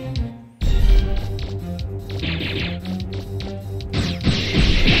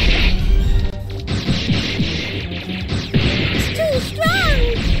 It's too strong!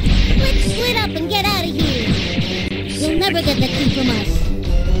 Let's split up and get out of here. You'll never get the key from us.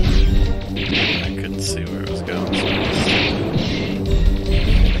 I couldn't see where it was going, so I'm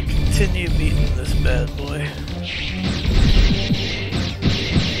gonna continue beating this bad boy.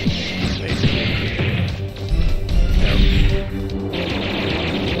 Wait. Nope.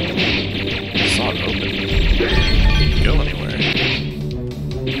 Saw it open. Didn't go anywhere.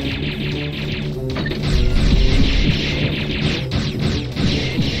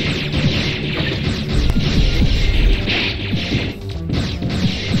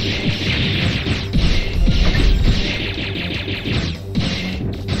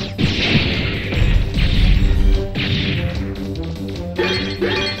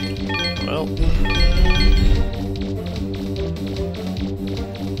 Well,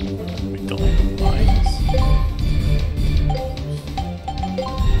 we don't have mines.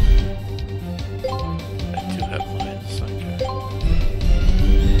 I do have mines, okay.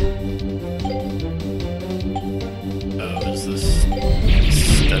 Oh, is this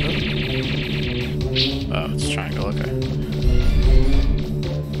instead of? Oh, it's triangle, okay.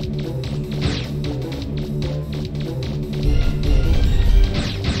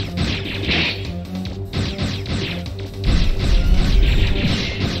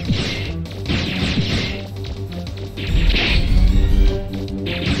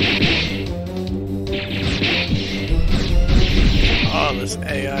 Oh, this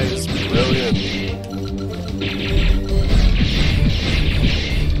AI is brilliant.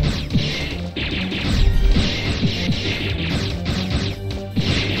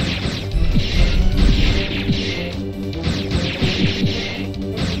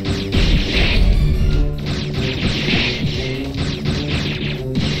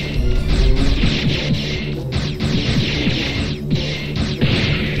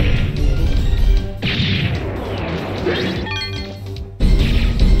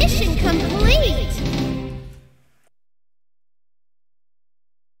 Mission complete!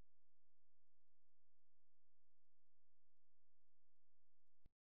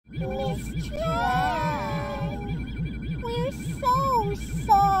 Miss Tron! We're so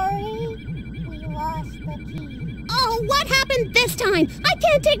sorry. We lost the key. Oh, what happened this time? I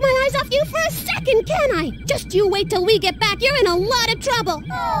can't take my eyes off you for a second, can I? Just you wait till we get back. You're in a lot of trouble.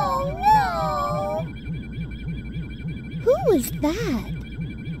 Oh, no! Who was that?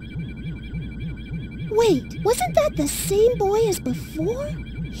 Wait, wasn't that the same boy as before?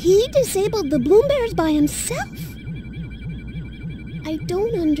 He disabled the bloom bears by himself? I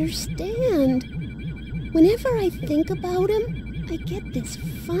don't understand. Whenever I think about him, I get this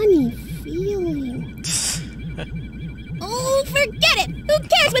funny feeling. Oh, forget it! Who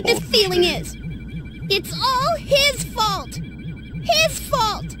cares what this feeling is? It's all his fault! His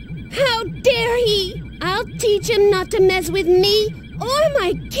fault! How dare he! I'll teach him not to mess with me or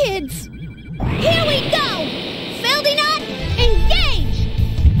my kids! Here we go! Feldinot, engage!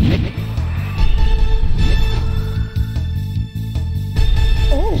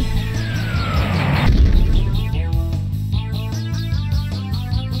 Oh.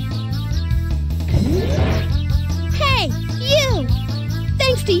 Hey, you!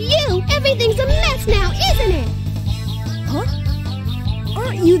 Thanks to you, everything's a mess now, isn't it? Huh?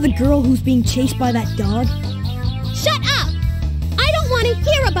 Aren't you the girl who's being chased by that dog? Shut up! I don't want to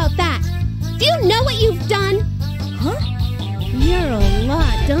hear about that! Do you know what you've done? Huh? You're a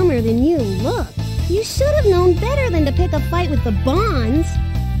lot dumber than you look. You should have known better than to pick a fight with the Bonds.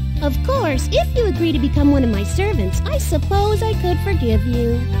 Of course, if you agree to become one of my servants, I suppose I could forgive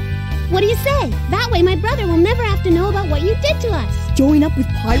you. What do you say? That way my brother will never have to know about what you did to us. Join up with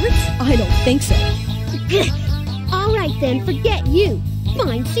pirates? I don't think so. All right then, forget you.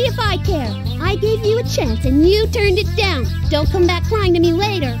 Fine, see if I care. I gave you a chance and you turned it down. Don't come back crying to me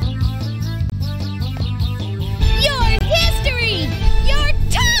later. You're history! You're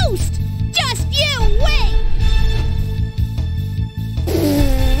toast! Just you wait!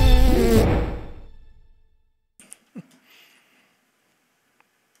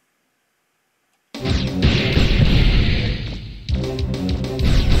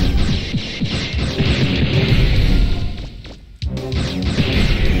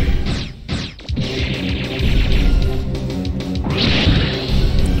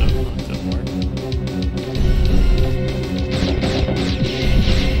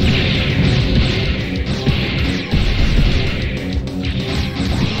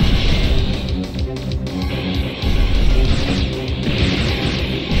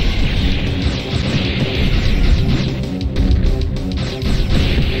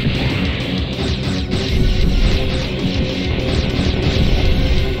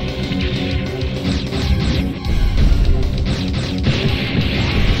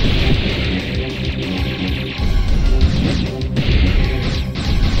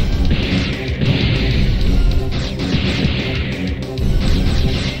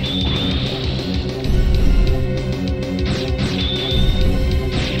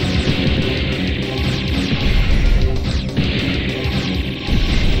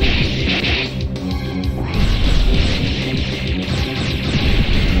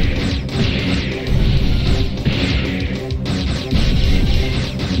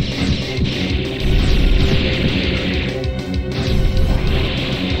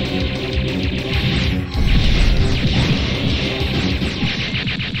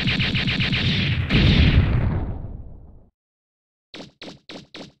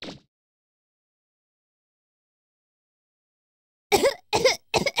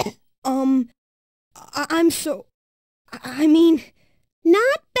 I mean...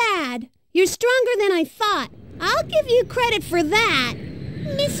 Not bad. You're stronger than I thought. I'll give you credit for that.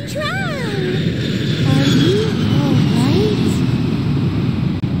 Miss Tron! Are you all right?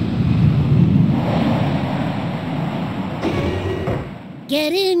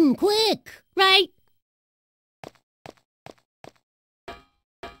 Get in, quick! Right.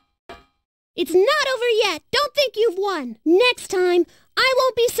 It's not over yet. Don't think you've won. Next time, I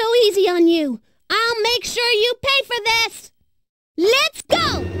won't be so easy on you. I'll make sure you pay for this. Let's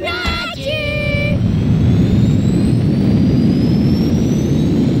go! Roger!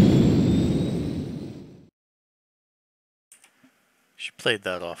 She played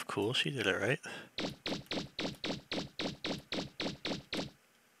that off cool. She did it right.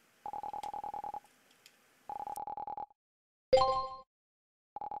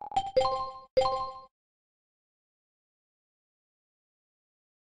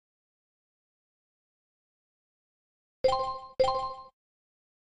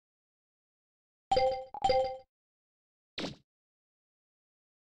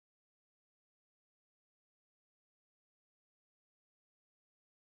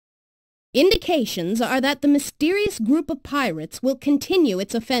 Indications are that the mysterious group of pirates will continue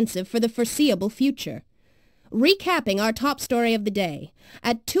its offensive for the foreseeable future. Recapping our top story of the day,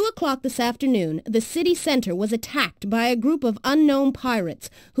 at 2 o'clock this afternoon, the city center was attacked by a group of unknown pirates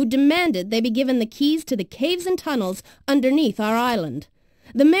who demanded they be given the keys to the caves and tunnels underneath our island.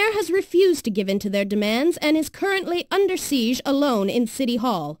 The mayor has refused to give in to their demands and is currently under siege alone in City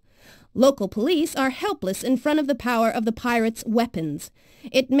Hall. Local police are helpless in front of the power of the pirates' weapons.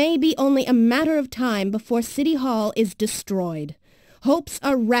 It may be only a matter of time before City Hall is destroyed. Hopes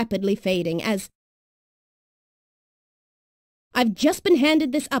are rapidly fading as... I've just been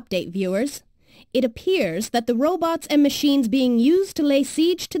handed this update, viewers. It appears that the robots and machines being used to lay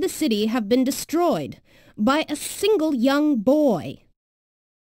siege to the city have been destroyed by a single young boy.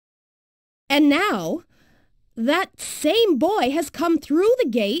 And now, that same boy has come through the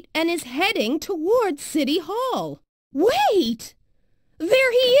gate and is heading towards City Hall. Wait!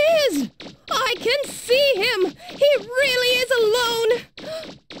 There he is! I can see him! He really is alone!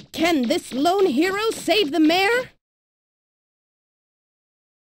 Can this lone hero save the mayor?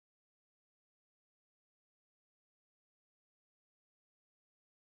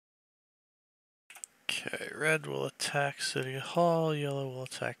 Okay, red will attack City Hall, yellow will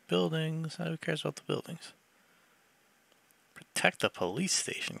attack buildings. Who cares about the buildings? Protect the police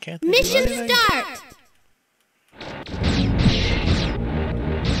station, can't they do Mission anything? start!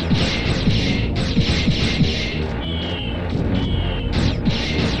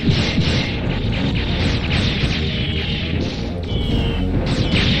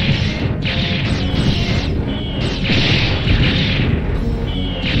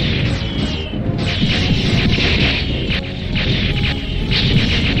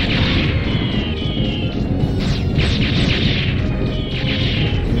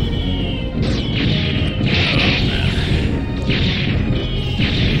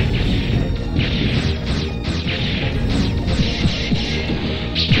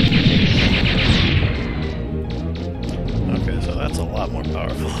 Okay, so that's a lot more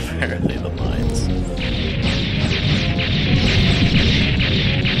powerful, apparently, the mines.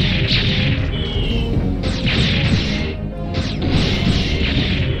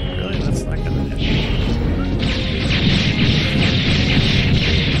 Really? That's not gonna hit.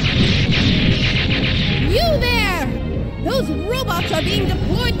 You there! Those robots are being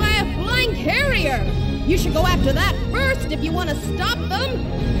deployed by a flying carrier! You should go after that first if you want to stop them!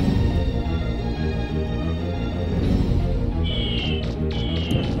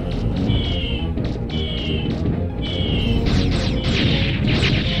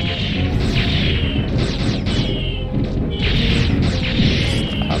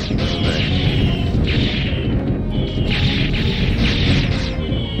 Stop moving.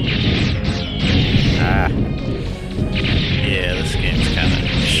 Ah. Yeah, this game's kind of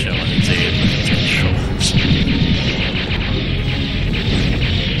showing its age with its controls.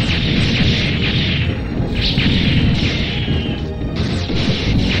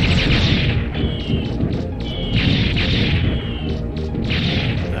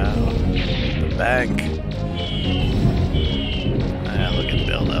 Now, the bank. Ah, look at the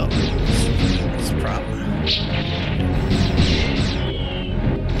build out. It's a problem.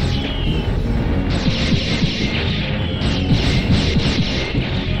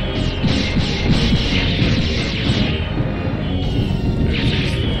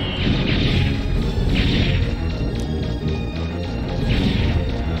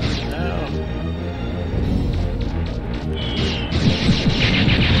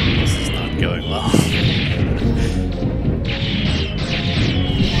 This is not going well.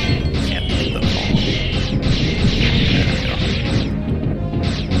 Can't hit them all. There we go.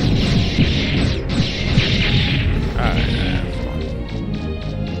 Alright, that's fine.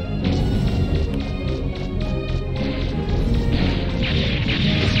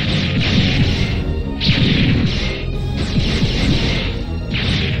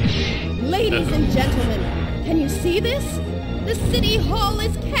 Ladies and gentlemen, can you see this? The City Hall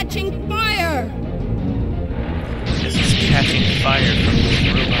is catching fire! This is catching fire from these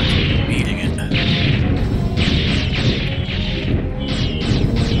robots beating it.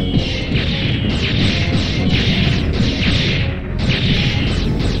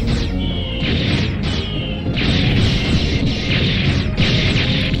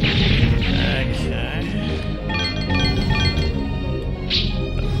 Okay.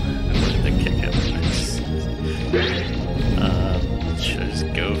 I wanted to kick him. Nice. Should I just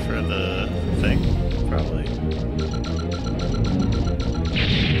go for the thing? Probably.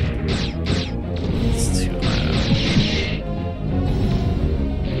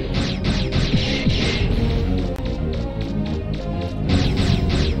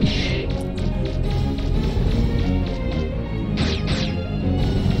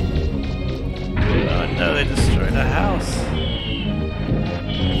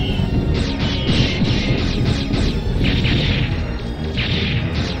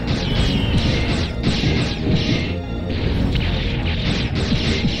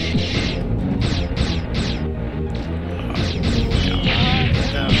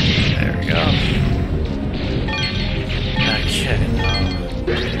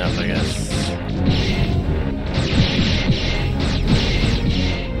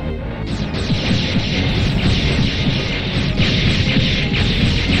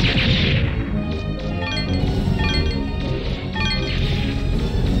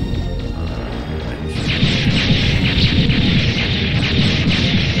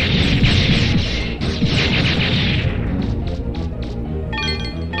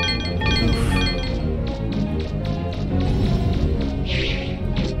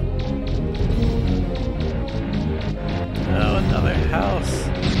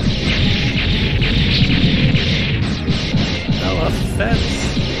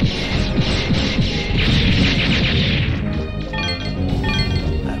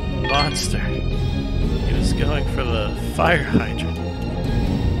 fire hydrant.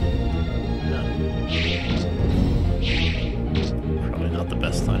 Probably not the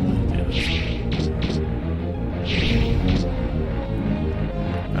best time to do this.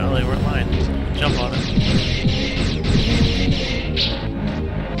 Well, they weren't mine. Jump on it.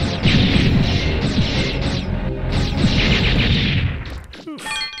 Oof.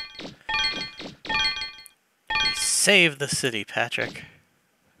 We saved the city, Patrick.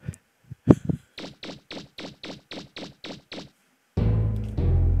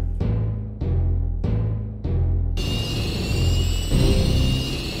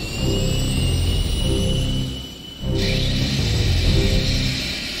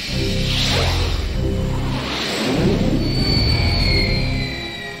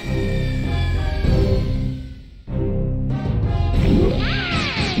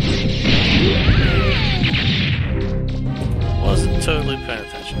 Wasn't totally paying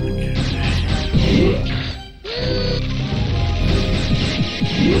attention.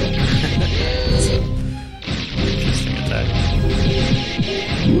 That's an interesting attack.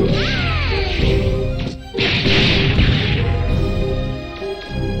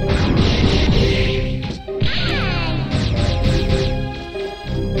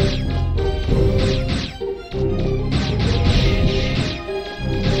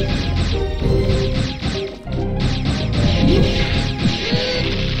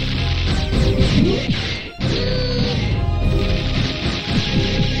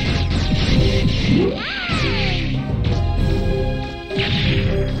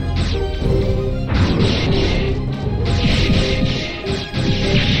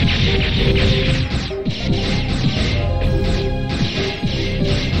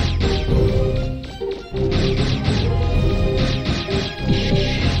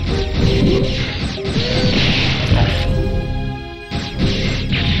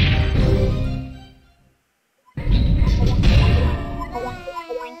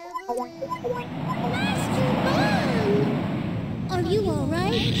 Are you all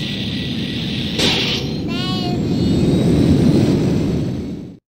right?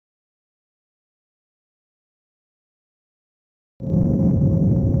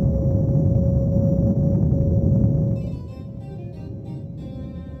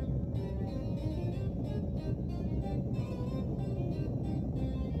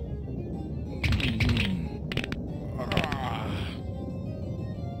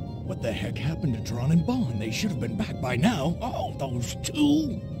 What the heck happened to Drawn and Bond? They should have been back by now. Oh, those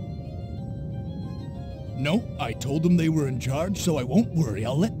two! No, I told them they were in charge, so I won't worry.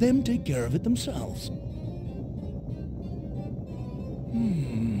 I'll let them take care of it themselves.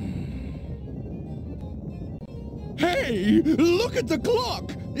 Hey, look at the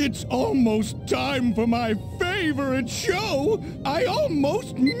clock! It's almost time for my favorite show! I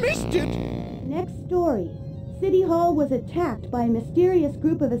almost missed it! Next story. City Hall was attacked by a mysterious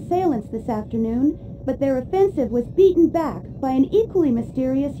group of assailants this afternoon, but their offensive was beaten back by an equally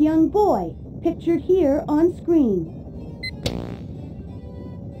mysterious young boy, pictured here on screen.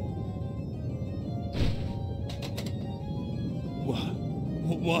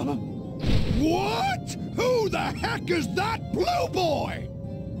 What? Who the heck is that blue boy?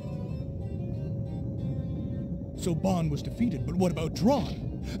 So Bond was defeated, but what about Drawn?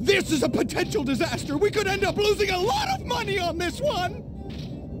 This is a potential disaster! We could end up losing a lot of money on this one!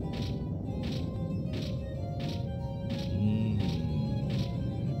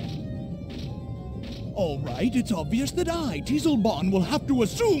 Alright, it's obvious that I, Teaselbon, will have to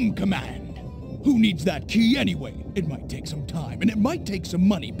assume command. Who needs that key anyway? It might take some time, and it might take some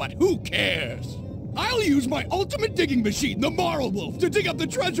money, but who cares? I'll use my ultimate digging machine, the Moral Wolf, to dig up the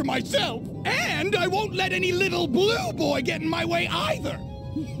treasure myself! And I won't let any little blue boy get in my way either!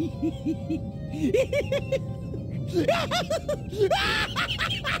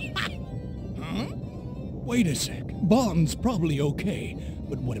 Huh? Wait a sec. Bond's probably okay,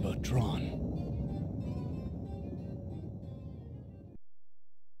 but what about Drawn?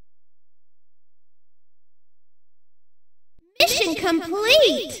 Mission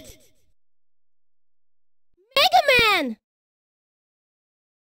complete! Megaman!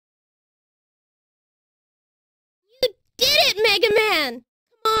 You did it, Megaman!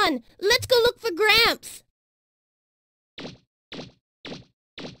 Come on, let's go look for Gramps!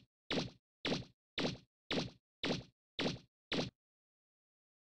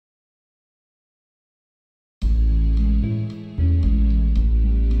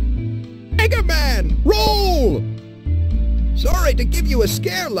 Megaman, roll! Sorry to give you a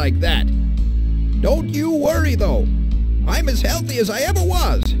scare like that. Don't you worry, though. I'm as healthy as I ever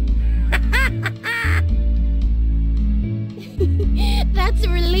was. That's a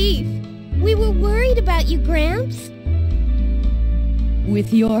relief. We were worried about you, Gramps.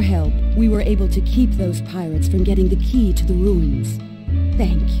 With your help, we were able to keep those pirates from getting the key to the ruins.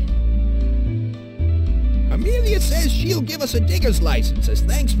 Thank you. Amelia says she'll give us a digger's license as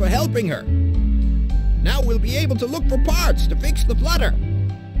thanks for helping her. Now we'll be able to look for parts to fix the flutter.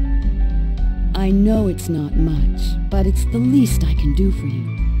 I know it's not much, but it's the least I can do for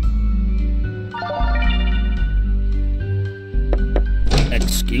you.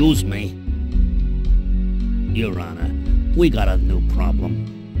 Excuse me. Your Honor, we got a new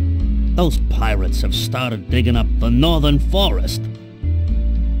problem. Those pirates have started digging up the northern forest.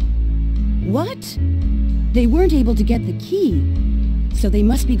 What? They weren't able to get the key, so they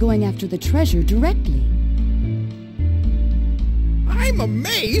must be going after the treasure directly. I'm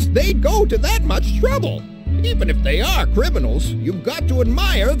amazed they'd go to that much trouble. Even if they are criminals, you've got to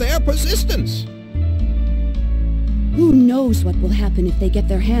admire their persistence. Who knows what will happen if they get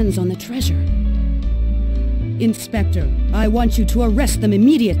their hands on the treasure? Inspector, I want you to arrest them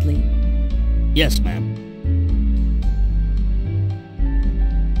immediately. Yes, ma'am.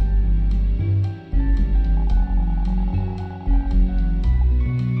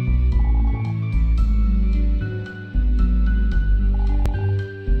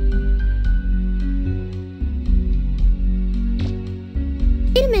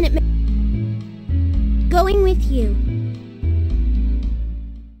 Wait a minute, going with you.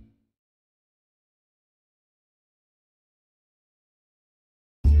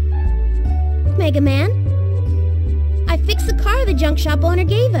 Megaman, I fixed the car the junk shop owner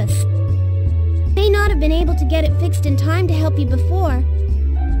gave us. May not have been able to get it fixed in time to help you before,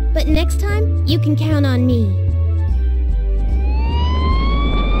 but next time you can count on me.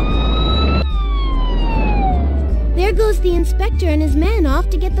 There goes the inspector and his men off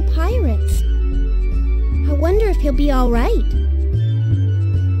to get the pirates. I wonder if he'll be all right.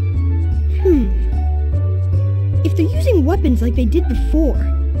 If they're using weapons like they did before,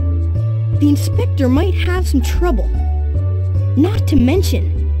 the inspector might have some trouble. Not to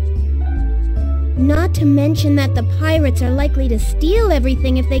mention that the pirates are likely to steal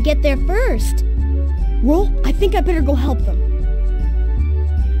everything if they get there first. Roll, I think I better go help them.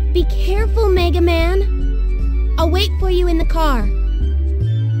 Be careful, Megaman. I'll wait for you in the car.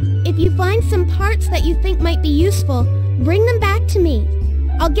 If you find some parts that you think might be useful, bring them back to me.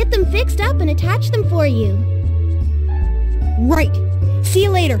 I'll get them fixed up and attach them for you. Right. See you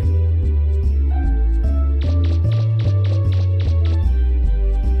later.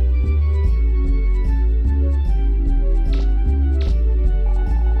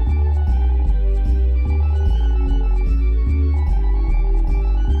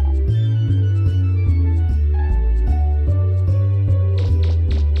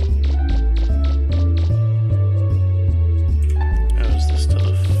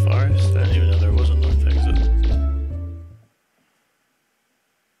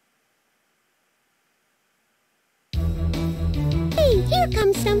 Here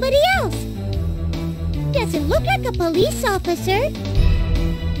comes somebody else. Doesn't look like a police officer.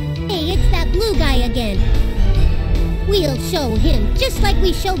 Hey, it's that blue guy again. We'll show him just like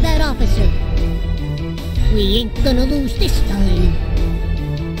we showed that officer. We ain't gonna lose this time.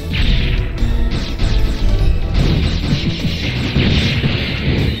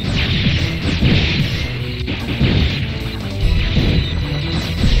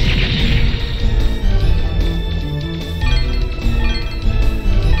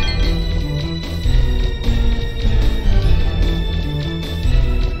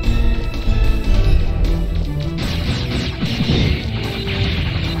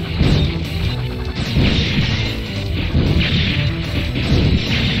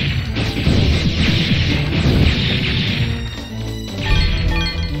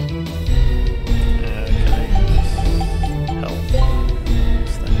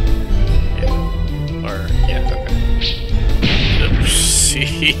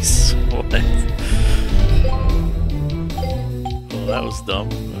 Jeez, what? Oh, that was dumb.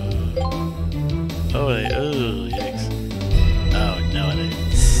 Oh, yikes. Oh, no, I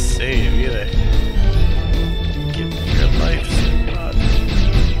didn't save either. Give me your life, God.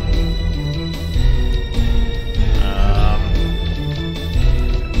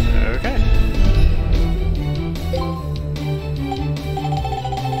 Okay.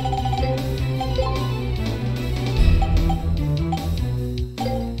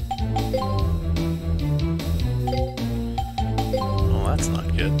 That's not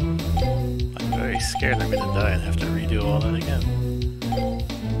good. I'm very scared I'm gonna die and have to redo all that again.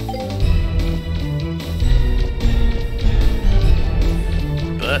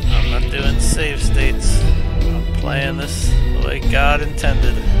 But I'm not doing save states. I'm playing this the way God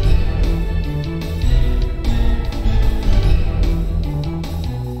intended.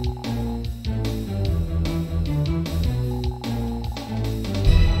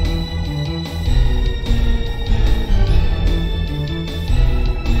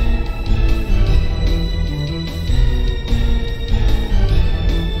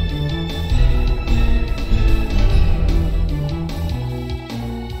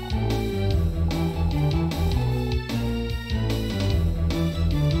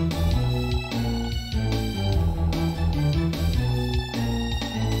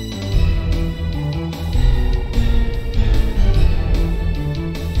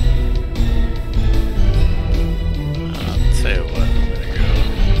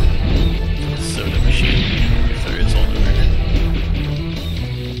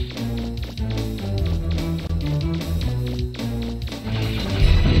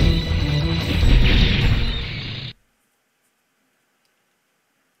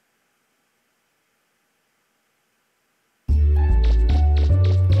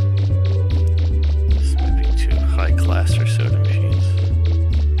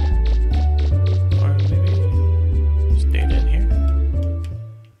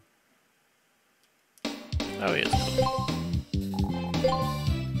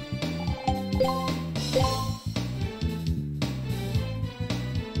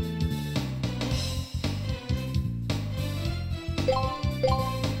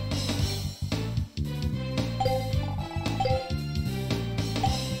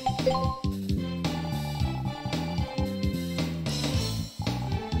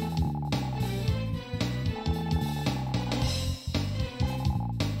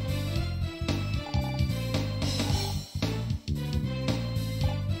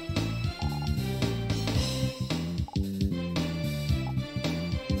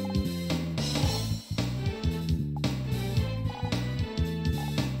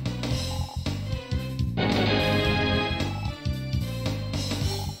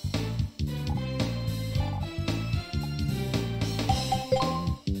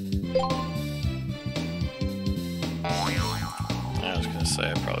 I was gonna say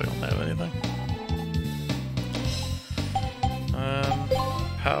I probably don't have anything.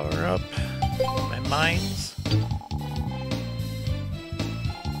 Power up my mines.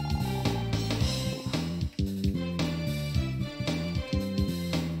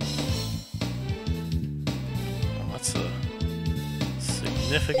 Well, that's a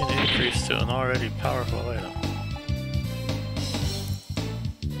significant increase to an already powerful item.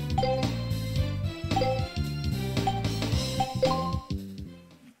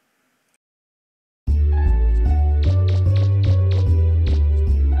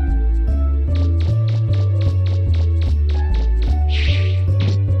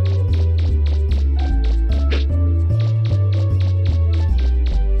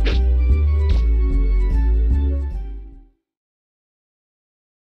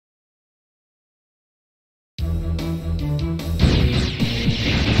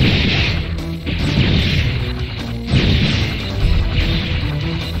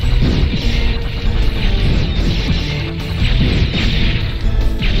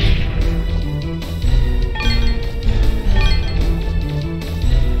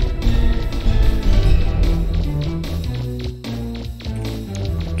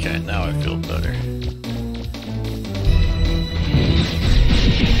 Now I feel better.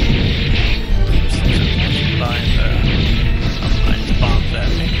 Mine bombs at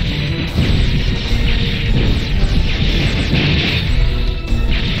me.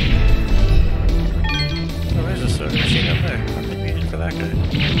 Oh, there's a sword machine up there. I'm gonna need it for that guy.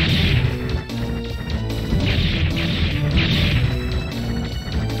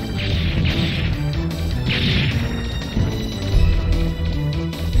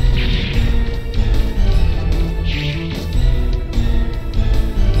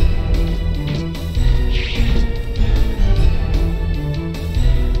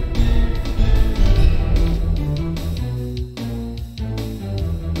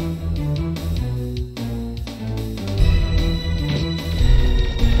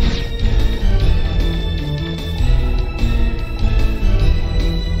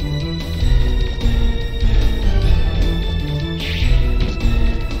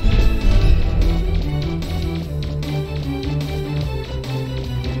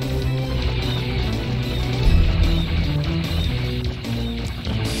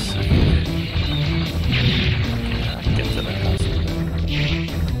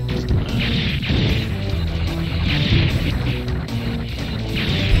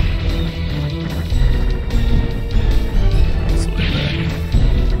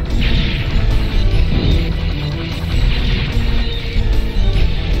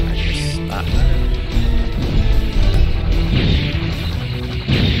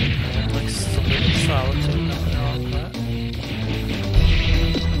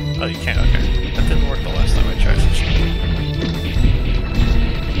 Oh, you can't? Okay. That didn't work the last time I tried it.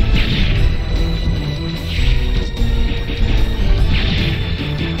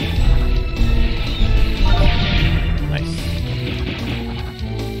 Nice.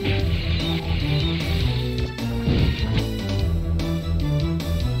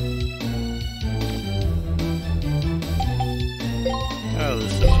 Oh,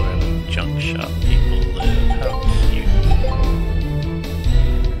 this is where the junk shop people live. How cute.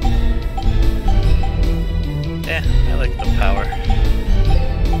 Yeah, I like the power.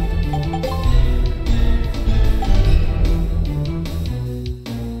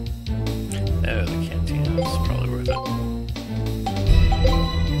 Oh, the cantina is probably worth it.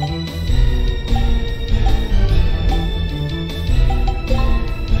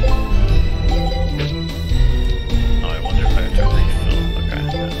 Oh, I wonder if I have to refill. Okay,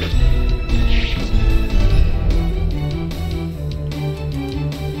 no.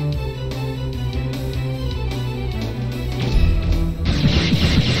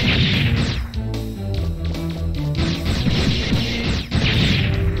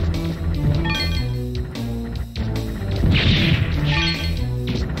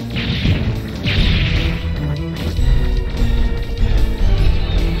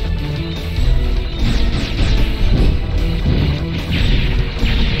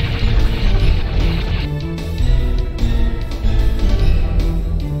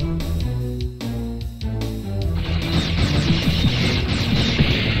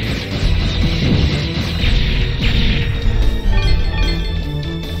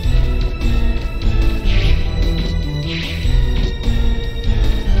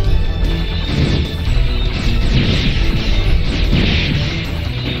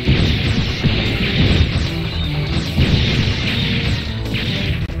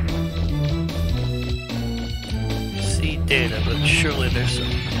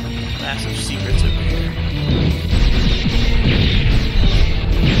 Massive secrets over here.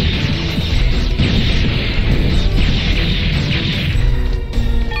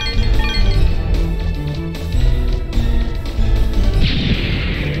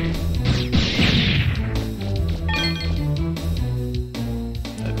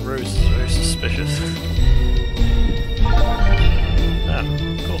 That rose is very suspicious. Ah,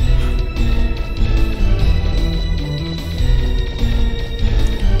 cool.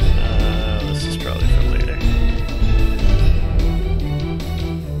 This is probably for later.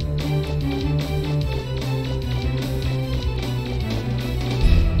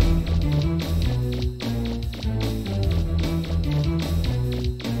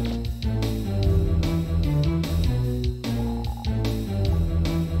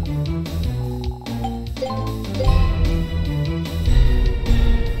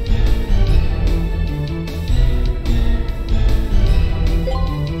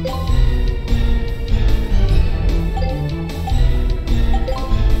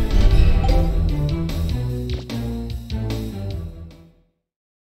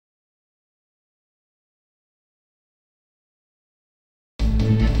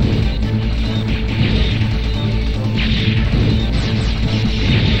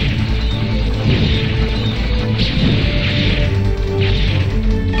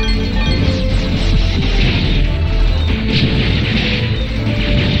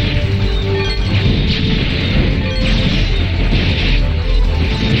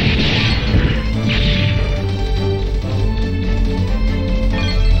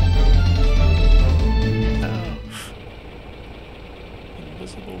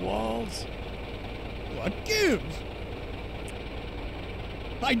 Invisible walls. What gives?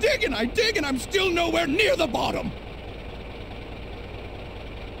 I dig and I'm still nowhere near the bottom.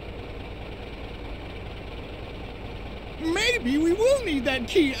 Maybe we will need that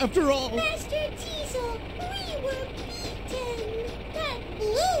key after all. Master Teasel, we were beaten. That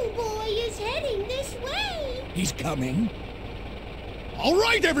blue boy is heading this way. He's coming. All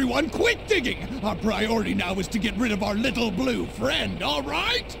right, everyone, quit digging. Our priority now is to get rid of our little blue friend, all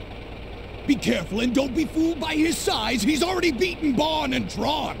right? Be careful and don't be fooled by his size. He's already beaten Bon and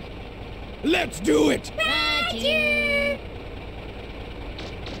Tron. Let's do it. Roger!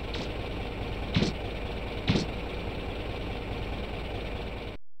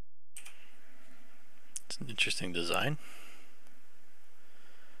 It's an interesting design.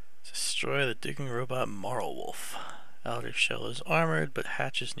 Destroy the digging robot Moral Wolf. Outer shell is armored, but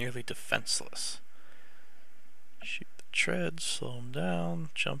Hatch is nearly defenseless. Shoot the treads, slow him down,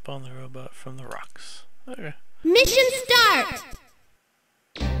 jump on the robot from the rocks. Okay. Mission start!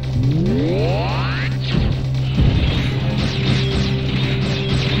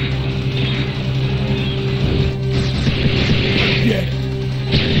 Get it.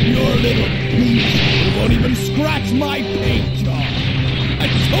 Your little piece won't even scratch my paint job. I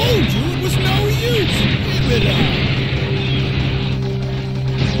told you it was no use. Give it up.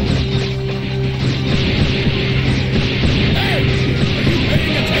 Hey, are you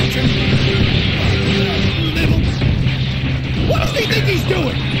paying attention? Little. What does he think he's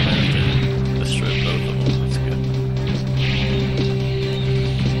doing? Destroy both of them. That's good.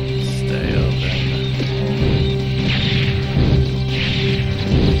 Stay open.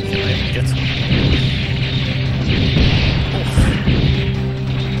 Can I even get to them?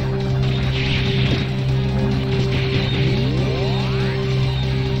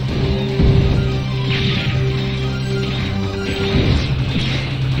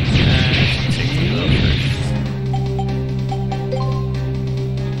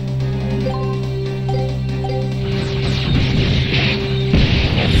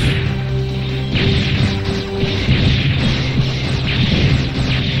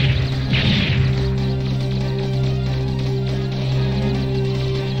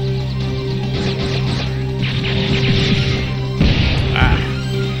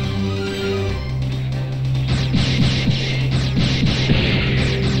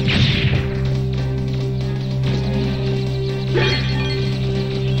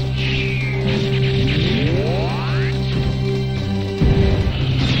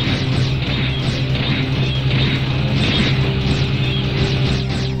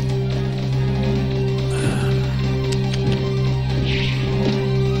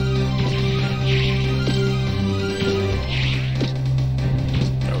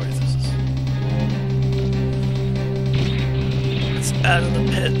 Out of the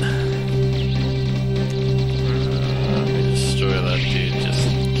pit. Let me destroy that dude just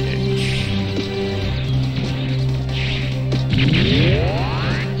in case.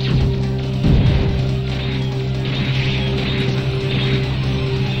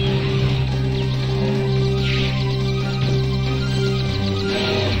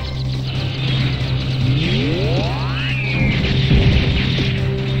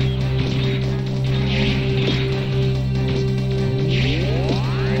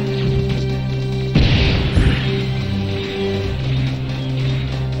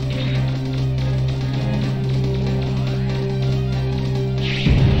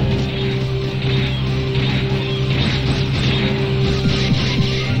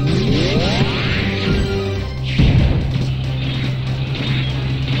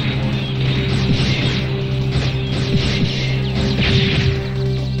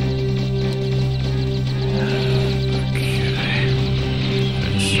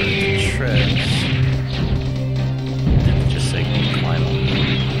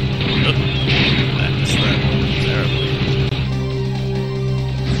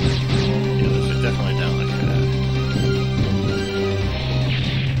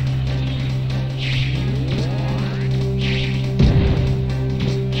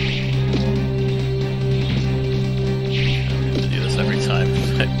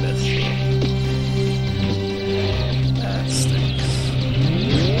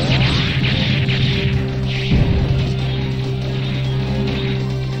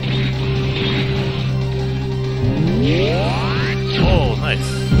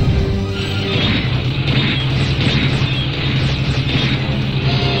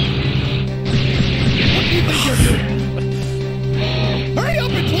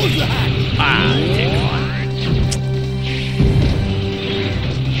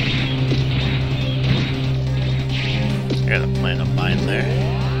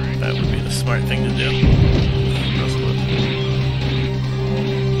 the smart thing to do.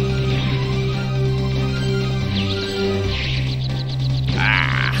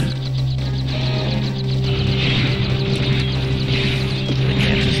 Ah! I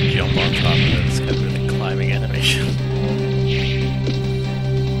can't just jump on top of it. It's got really climbing animation.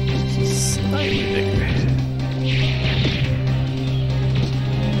 It's slightly bigger.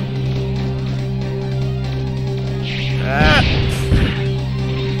 Ah!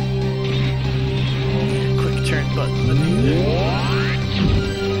 Quick turn button maneuver.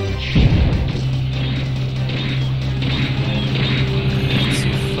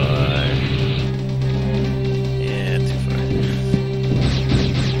 Too far. Yeah, too far.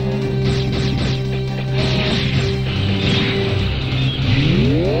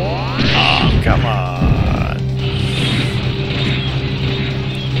 Oh, come on.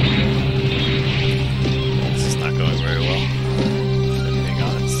 This is not going very well, if I'm being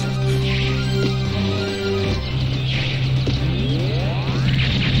honest.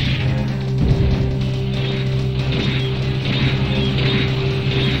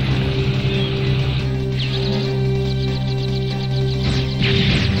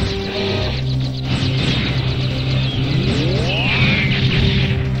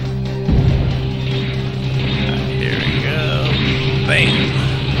 Here we go. Bam!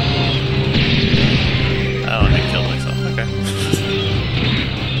 Oh, and I killed myself. Okay.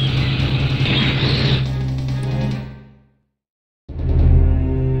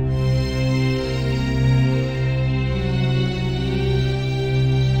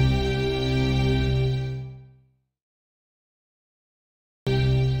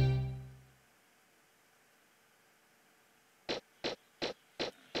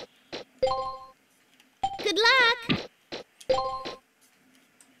 Good luck!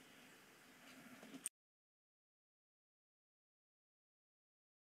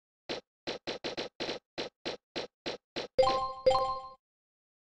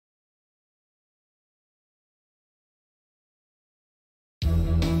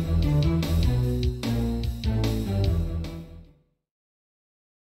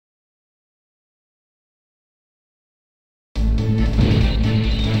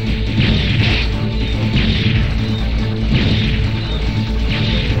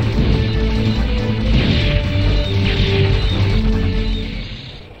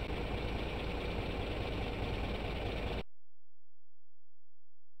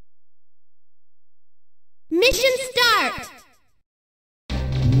 Mission start!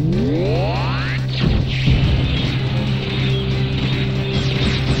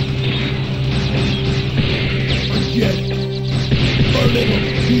 Forget it. Her little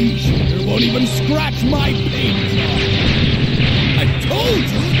pea shooter won't even scratch my paint job. I told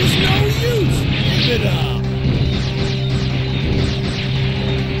you it was no use. Give it up.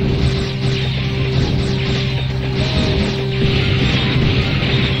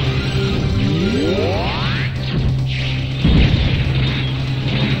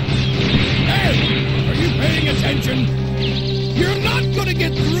 Hey, are you paying attention? You're not gonna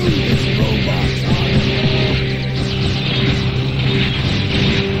get through this robot,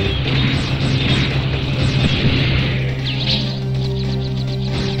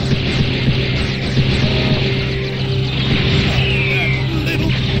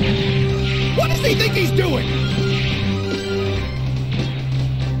 What does he think he's doing?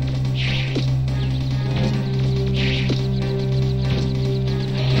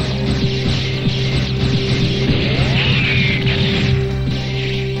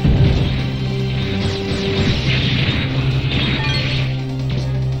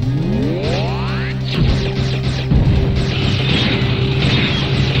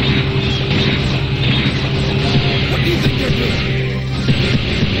 What do you think you're doing?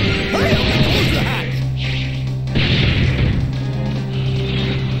 Hurry up and close the hatch!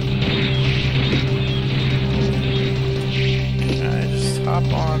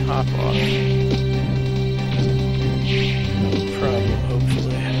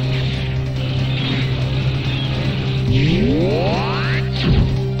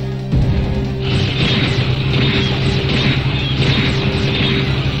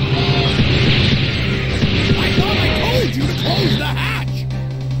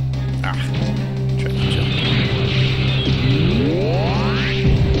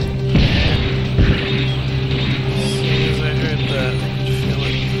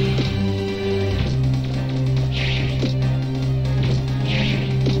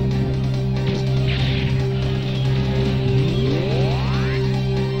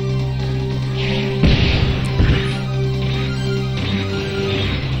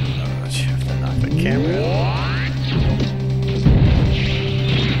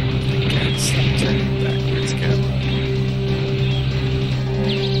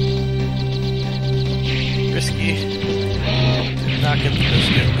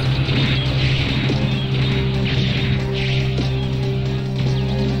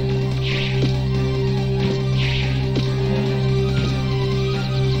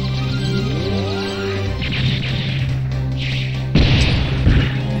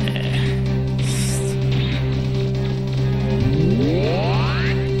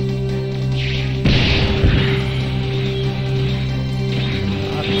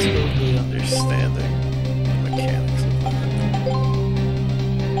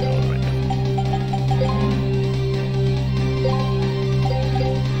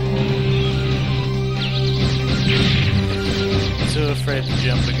 afraid to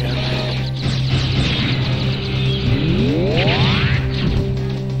jump again.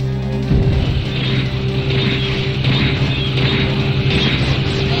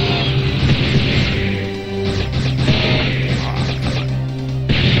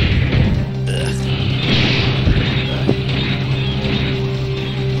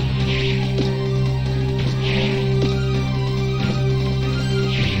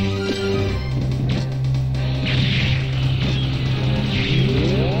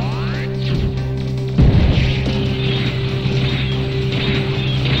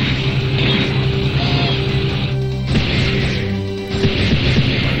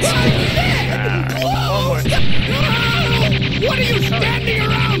 What are you standing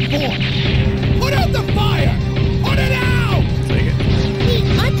around for? Put out the fire! Put it out! Take it. The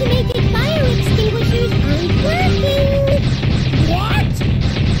automated fire extinguishers aren't working. What?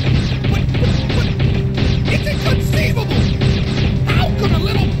 But it's inconceivable! How could a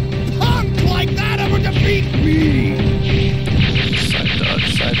little punk like that ever defeat me? Side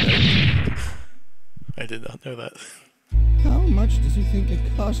dodge, side dodge. I did not know that. How much does he think it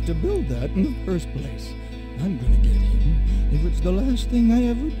cost to build that in the first place? I'm gonna get him. If it's the last thing I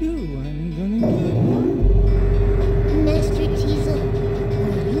ever do, I'm gonna get him. Master Teasel,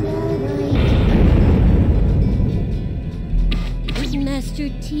 are you alright? Master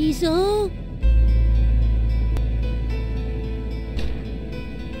Teasel?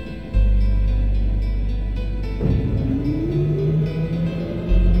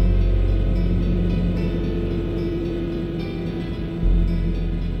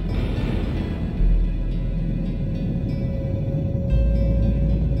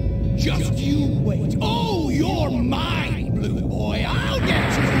 Just you wait. Oh, you're mine, Blue Boy. I'll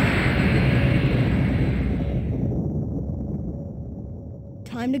get you.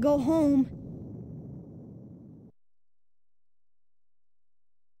 Time to go home.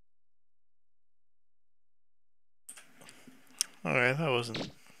 Alright, that wasn't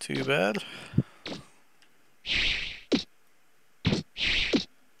too bad.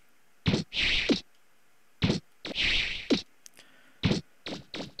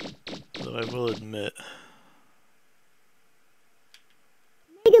 Though I will admit...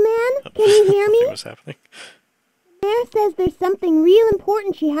 Megaman, can you hear me? What's happening? The mayor says there's something real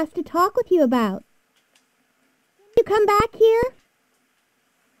important she has to talk with you about. Can you come back here?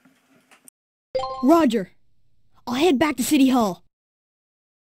 Roger. I'll head back to City Hall.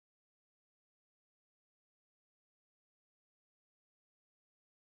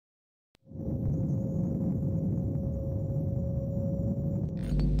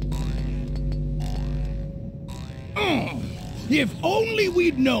 If only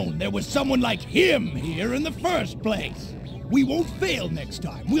we'd known there was someone like him here in the first place. We won't fail next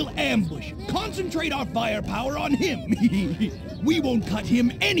time. We'll ambush him, concentrate our firepower on him. We won't cut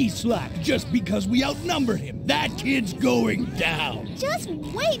him any slack just because we outnumber him. That kid's going down. Just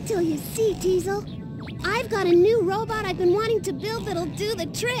wait till you see, Teasel. I've got a new robot I've been wanting to build that'll do the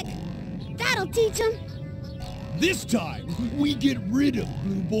trick. That'll teach him. This time, we get rid of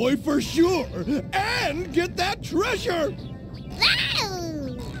Blue Boy for sure, and get that treasure!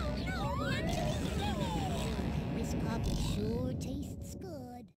 Ow! This coffee sure tastes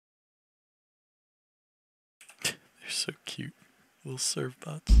good. They're so cute. Little serve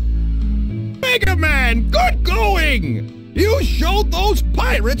bots. Megaman, good going! You showed those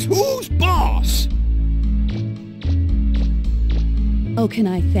pirates who's boss! Oh, can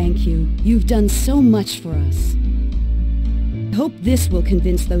I thank you? You've done so much for us. I hope this will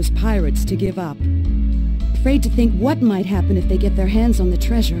convince those pirates to give up. Afraid to think what might happen if they get their hands on the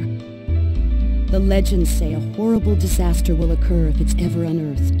treasure. The legends say a horrible disaster will occur if it's ever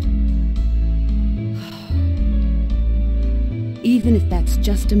unearthed. Even if that's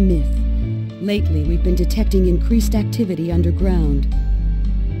just a myth, lately we've been detecting increased activity underground.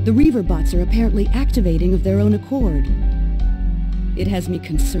 The Reaver bots are apparently activating of their own accord. It has me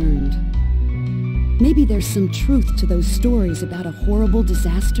concerned. Maybe there's some truth to those stories about a horrible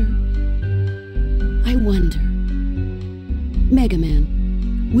disaster? I wonder. Megaman,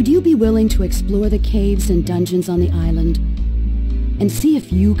 would you be willing to explore the caves and dungeons on the island and see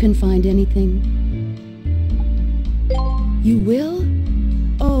if you can find anything? You will?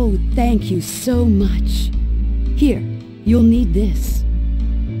 Oh, thank you so much. Here, you'll need this.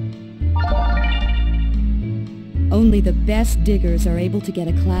 Only the best diggers are able to get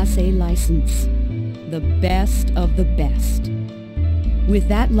a Class A license. The best of the best. With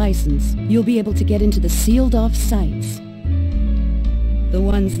that license, you'll be able to get into the sealed-off sites. The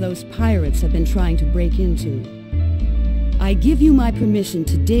ones those pirates have been trying to break into. I give you my permission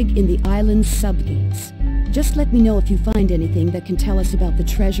to dig in the island's subgates. Just let me know if you find anything that can tell us about the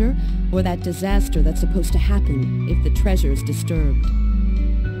treasure or that disaster that's supposed to happen if the treasure is disturbed.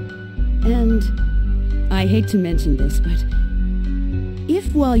 And I hate to mention this, but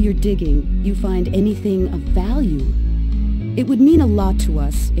if while you're digging you find anything of value, it would mean a lot to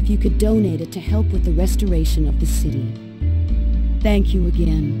us if you could donate it to help with the restoration of the city. Thank you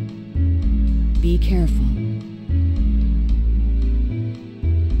again. Be careful.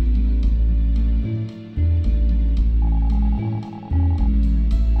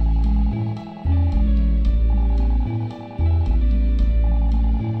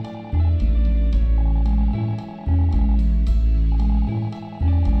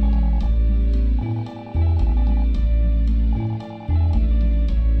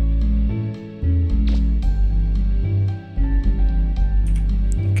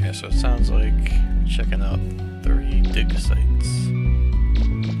 So it sounds like checking out 3 dig sites.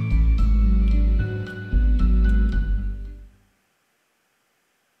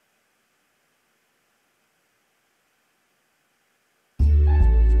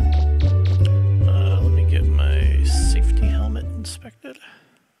 Let me get my safety helmet inspected.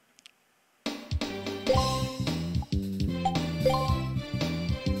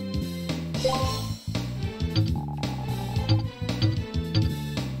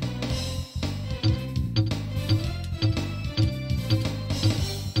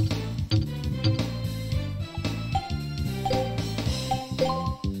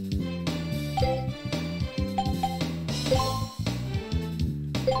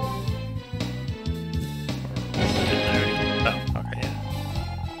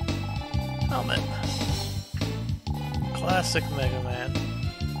 Classic Megaman.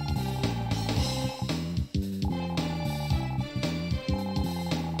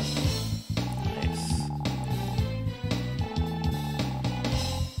 Nice.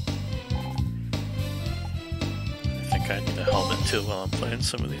 I think I need a helmet too while I'm playing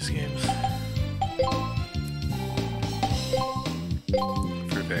some of these games.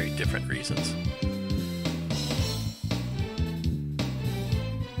 For very different reasons.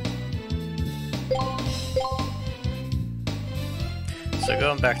 So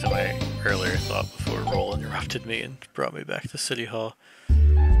going back to my earlier thought before Roll interrupted me and brought me back to City Hall,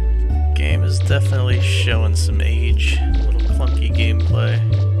 game is definitely showing some age, a little clunky gameplay.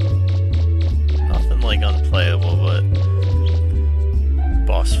 Nothing like unplayable, but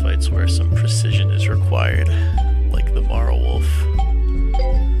boss fights where some precision is required, like the Marl Wolf.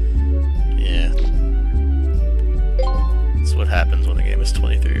 Yeah. That's what happens when a game is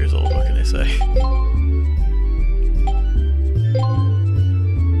 23 years old, what can I say?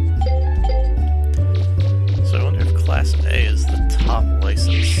 Class A is the top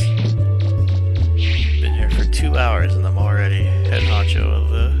license. Been here for 2 hours and I'm already head honcho of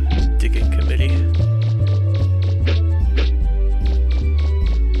the digging committee.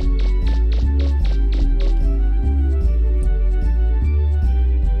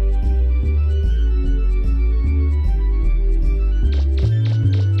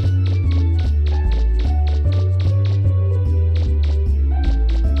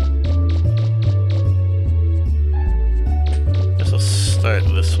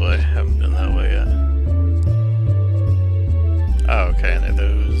 This way, haven't been that way yet. Oh, okay, and are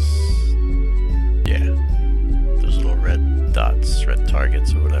those... yeah. Those little red dots, red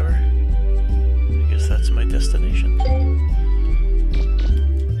targets or whatever. I guess that's my destination.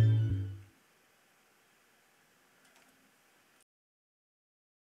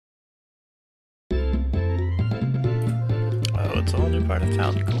 Oh, it's a whole new part of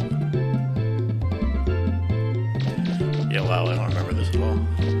town, cool. Yeah, wow, I don't remember this at all.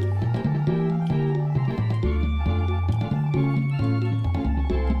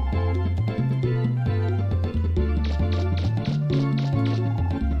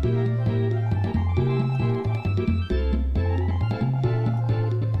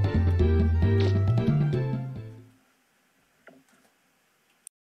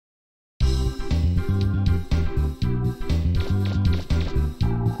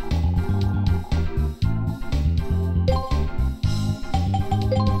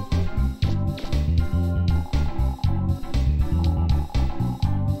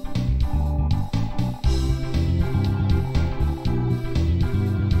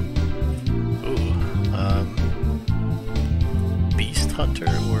 Hunter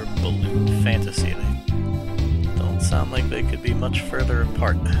or Balloon Fantasy. They don't sound like they could be much further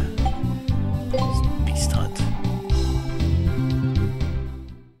apart. Beast Hunt.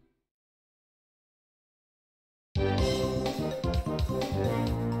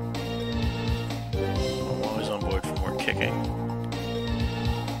 I'm always on board for more kicking.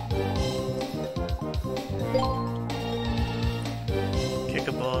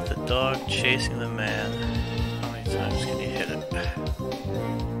 dog chasing the man. How many times can you hit it?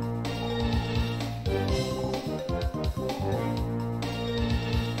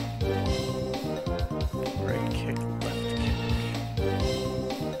 Right kick, left kick.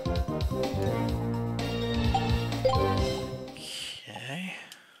 Okay.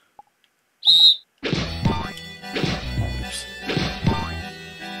 Oops.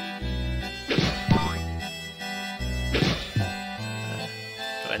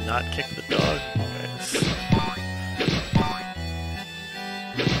 Do I not kick the dog? Yes.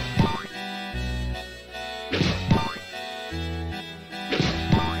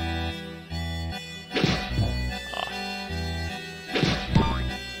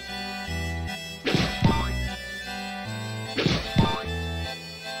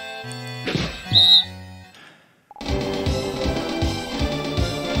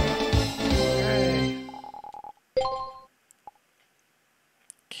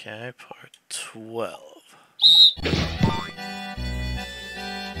 Okay, part 12.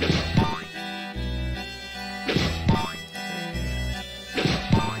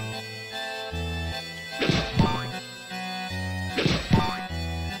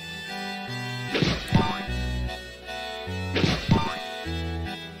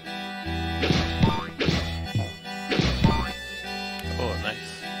 Oh, nice.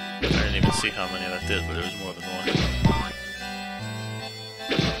 I didn't even see how many that did, but it was more than one.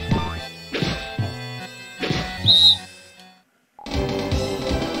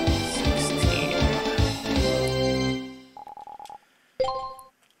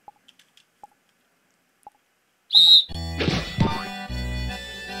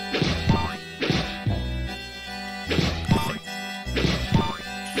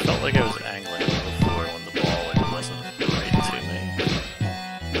 Felt like I was angling before when the ball wasn't right to me.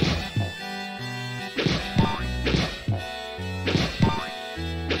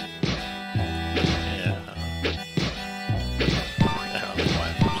 Yeah. I don't know why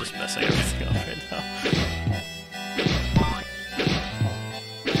I'm just messing everything up right now.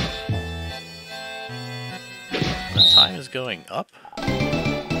 The time is going up?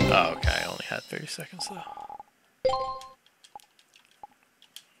 Oh, okay, I only had 30 seconds though.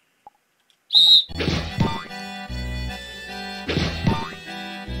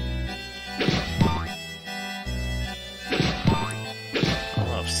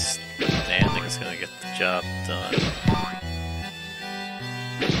 Standing's gonna get the job done.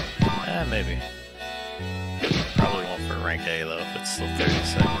 Maybe. Probably won't for rank A though if it's still 30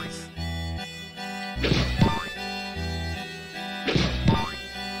 seconds.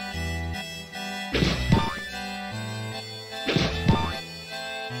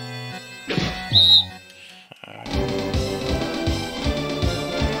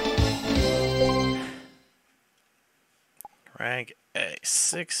 Rank A,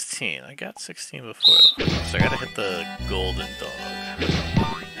 16. I got 16 before though. So I gotta hit the golden dog.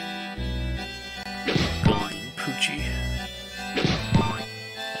 Golden Poochie.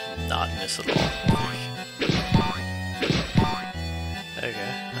 And not miss at all.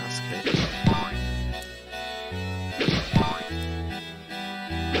 Okay, that's good.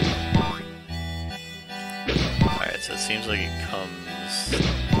 Alright, so it seems like it comes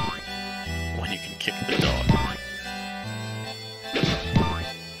when you can kick the dog.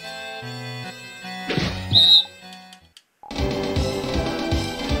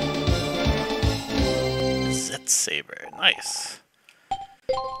 Saber, nice.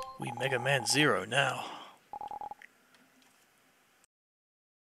 We Mega Man 0 now.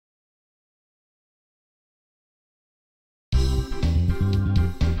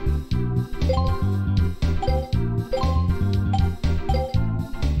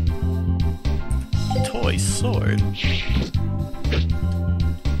 Toy sword.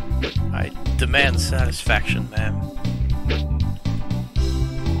 I demand satisfaction, ma'am.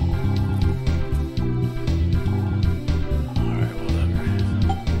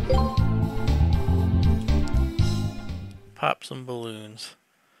 Pop some balloons.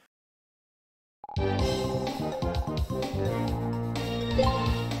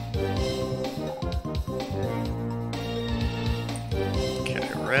 Okay,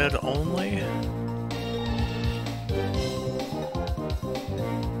 red only.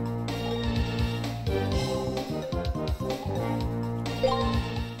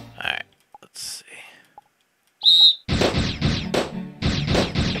 Alright, let's see.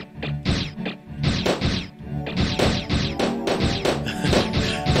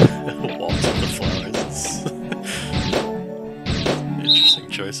 Waltz with the flowers. Interesting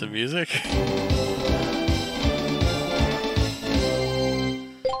choice of music.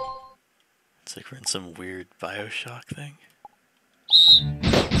 It's like we're in some weird BioShock thing.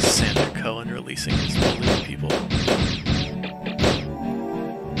 Sander Cohen releasing his balloon people.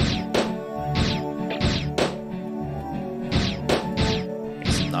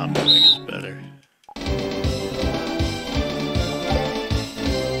 It's not moving is better.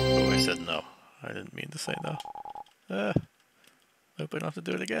 Oh, I said no. I didn't mean to say no. Hope I don't have to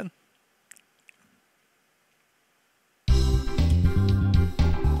do it again.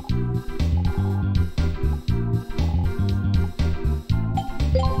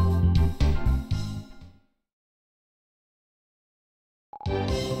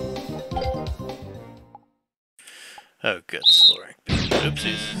 Oh, good, storing.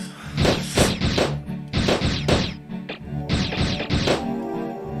 Oopsies.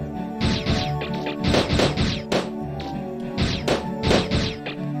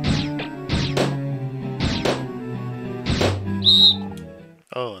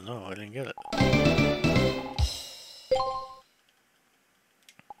 Oh no, I didn't get it.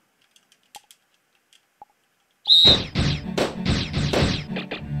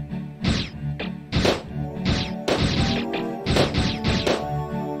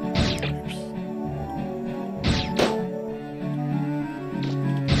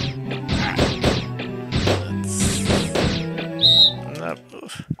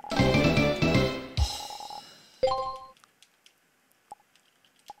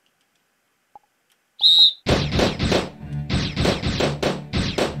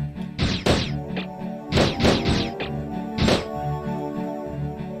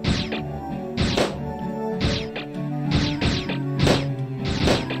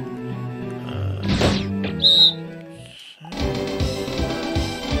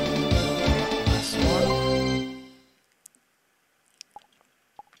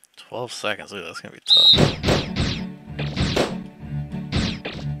 Seconds. Ooh, that's gonna be tough. I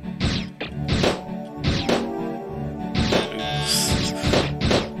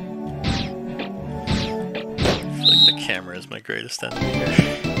feel like the camera is my greatest enemy here.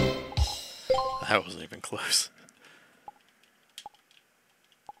 That wasn't even close.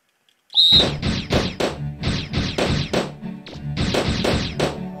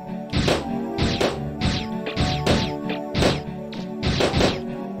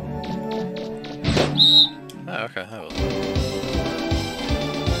 Okay, that was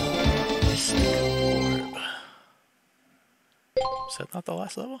Mystic Orb. Is that not the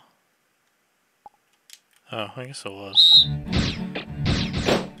last level? Oh, I guess it was.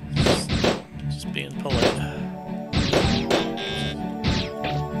 Just being polite.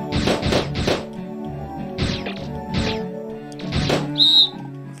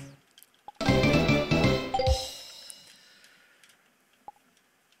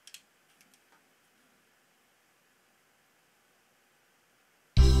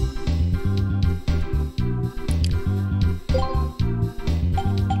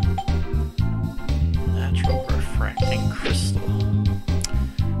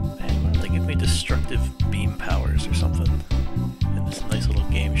 Or something in this nice little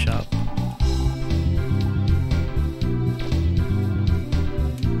game shop.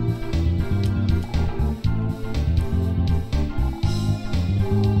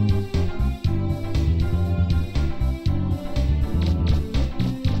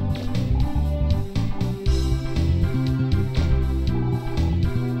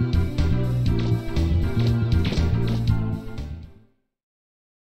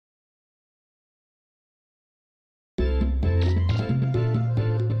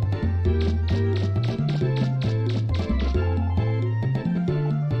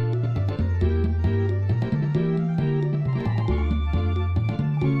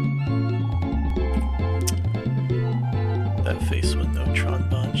 Face with no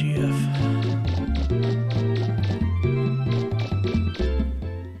Tronbon GF.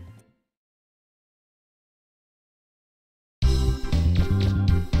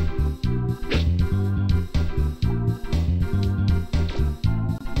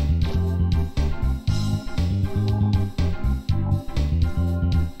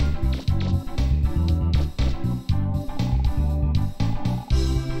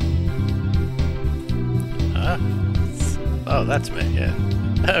 Oh, that's me, yeah.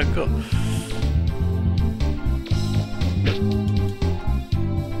 Oh, cool.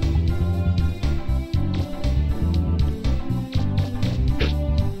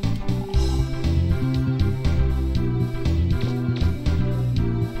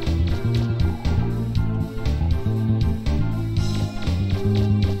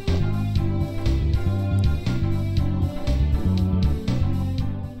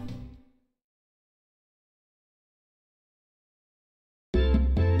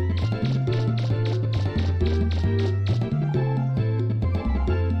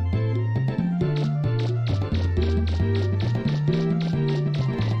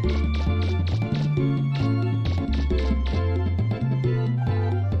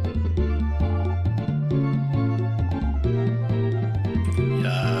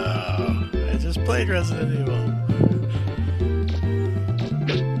 played Resident Evil.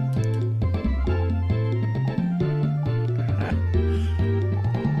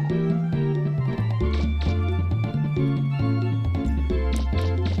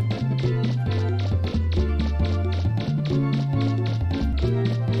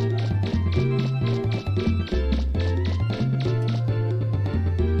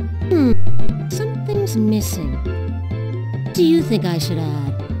 Something's missing. Do you think I should add?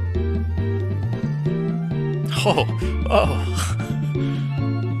 Oh,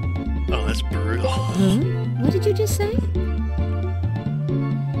 that's brutal. Huh? What did you just say?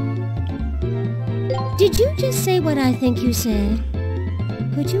 Did you just say what I think you said?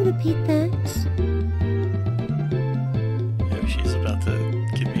 Could you repeat that? Yeah, she's about to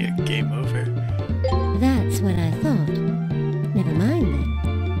give me a game over. That's what I thought. Never mind then.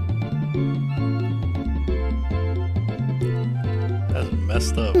 That's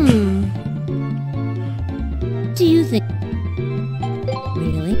messed up. Do you think...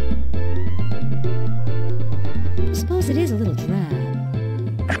 Really? I suppose it is a little drab.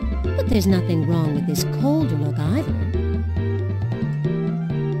 But there's nothing wrong with this colder look either.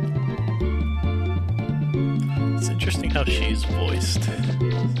 It's interesting how she's voiced. I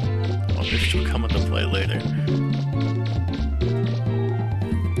wonder if she'll come into play later.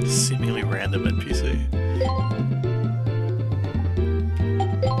 Seemingly random NPC.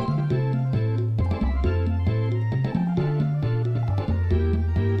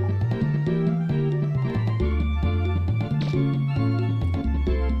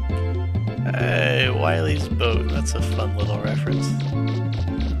 Hey, Wiley's boat. That's a fun little reference.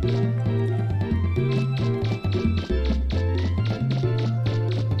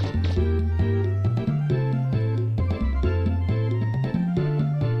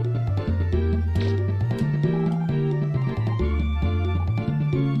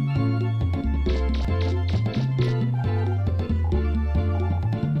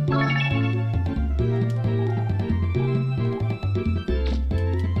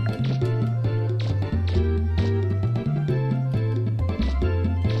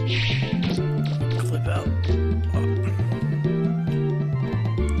 Clip out.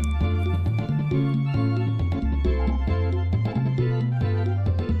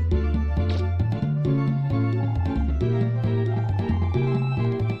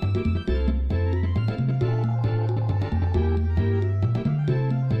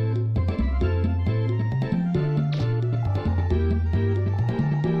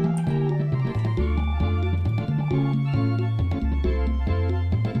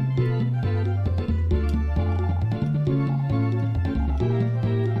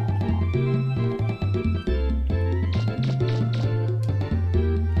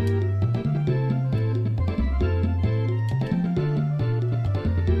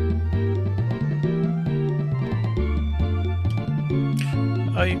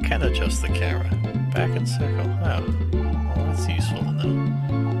 Oh, you can adjust the camera. Back and circle. Oh, well, that's useful to know.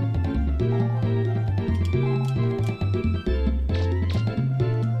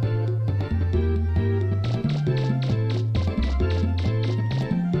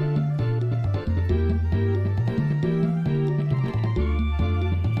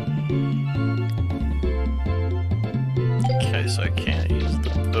 Okay, so I can't use the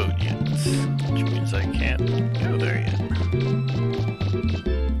boat yet, which means I can't go there yet.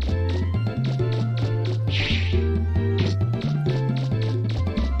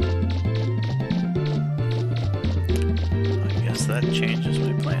 That changes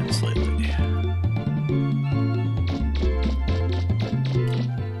my plan slightly.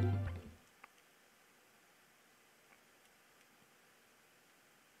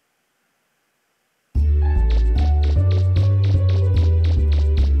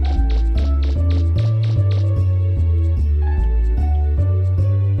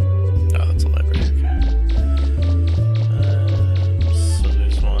 Oh, that's a library. Okay. So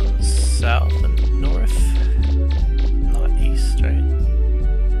there's one south and north. Right?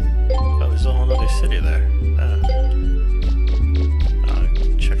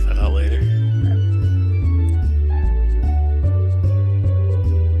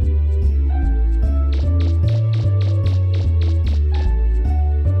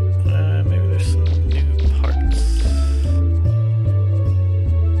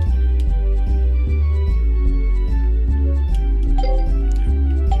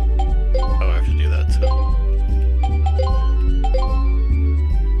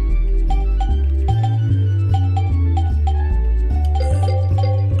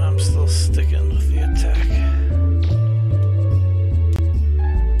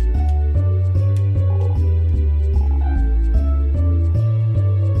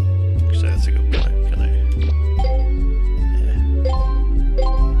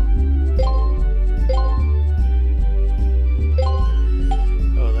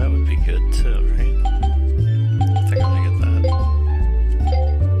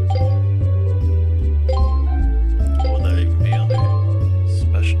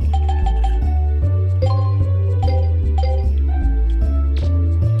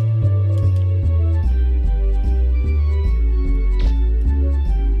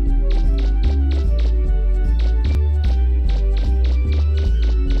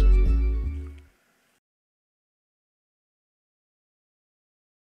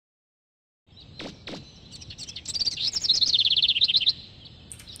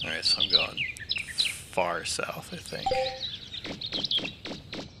 far south, I think.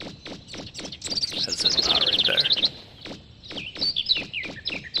 As in not right there.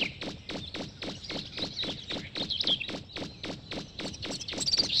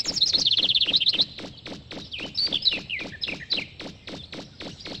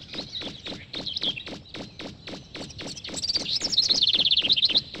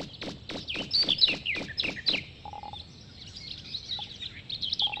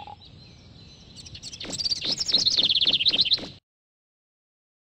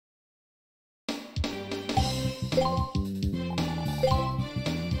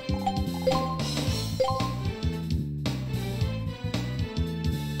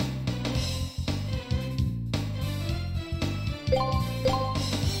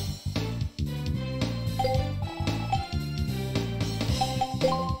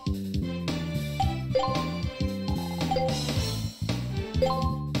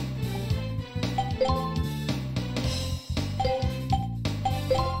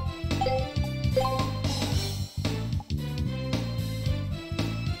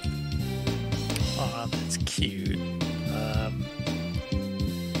 Cute.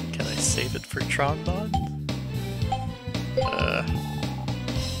 Can I save it for Trombone?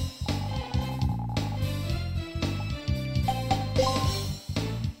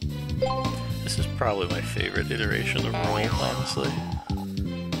 This is probably my favorite iteration of Roll, honestly.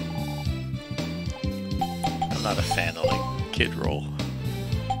 I'm not a fan of like Kid Roll.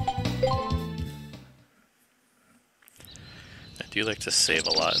 I do like to save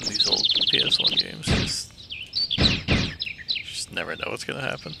a lot in these old PS1 games, because you just never know what's gonna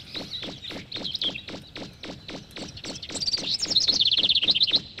happen.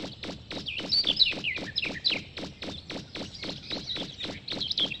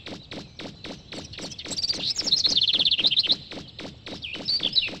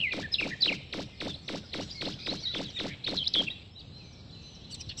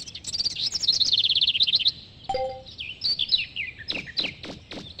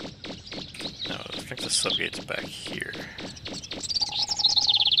 Subgate's back here.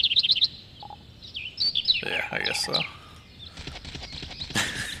 Yeah, I guess so.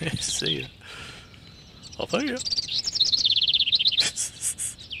 See ya. I'll tell you.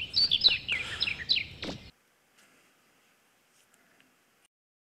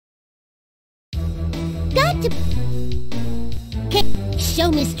 Got to... Okay, show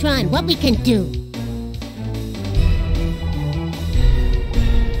Miss Tron what we can do.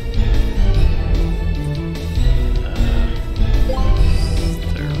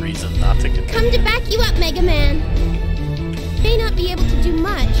 Come to back you up, Megaman. May not be able to do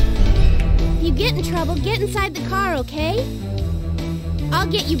much. If you get in trouble, get inside the car, okay? I'll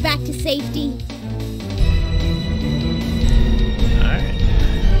get you back to safety. Alright.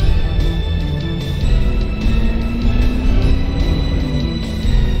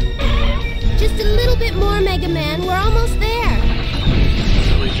 Just a little bit more, Megaman. We're almost there.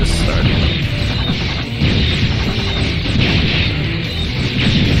 So we just started.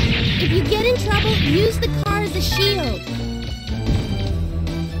 If you get in trouble, use the car as a shield.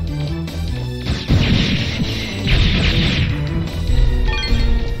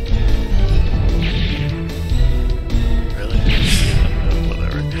 Really?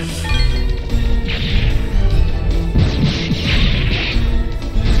 Whatever.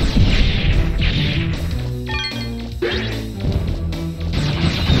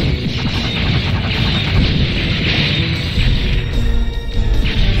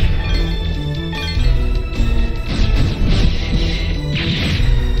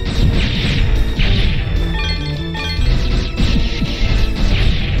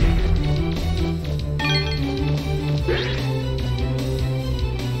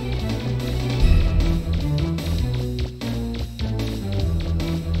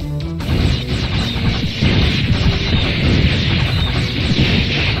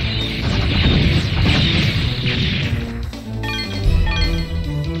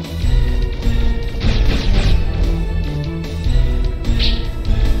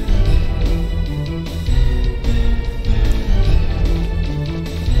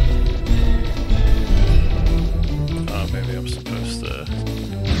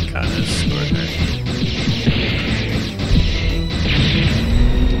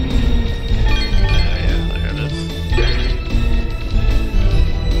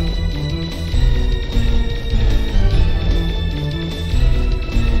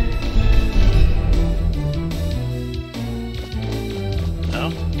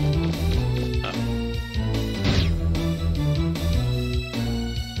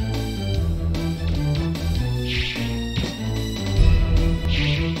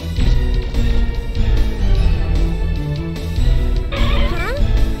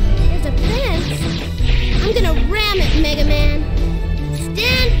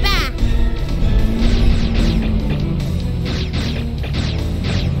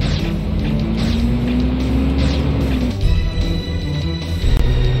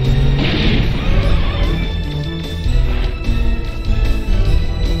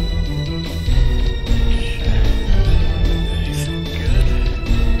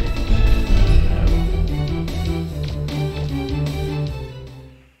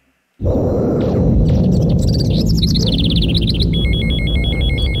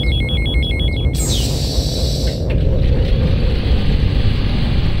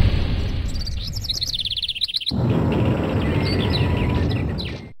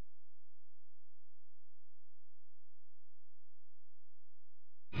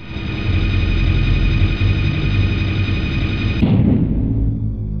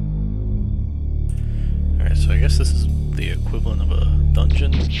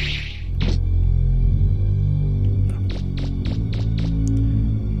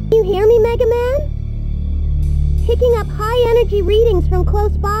 You hear me, Megaman? Picking up high energy readings from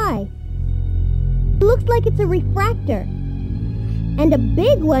close by. Looks like it's a refractor. And a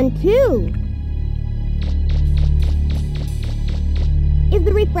big one, too. Is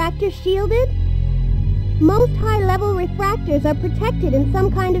the refractor shielded? Most high-level refractors are protected in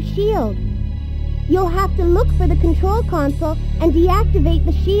some kind of shield. You'll have to look for the control console and deactivate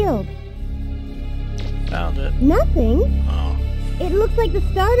the shield. Found it. Nothing? Oh. It looks like the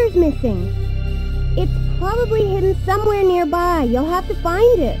starter's missing. It's probably hidden somewhere nearby. You'll have to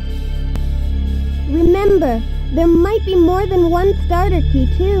find it. Remember, there might be more than one starter key,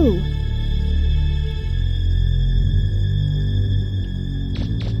 too.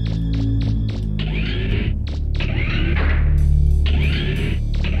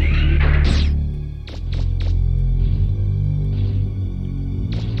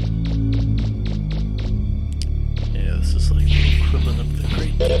 Yeah, this is like the equivalent of the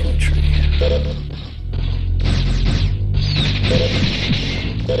Great Deku Tree.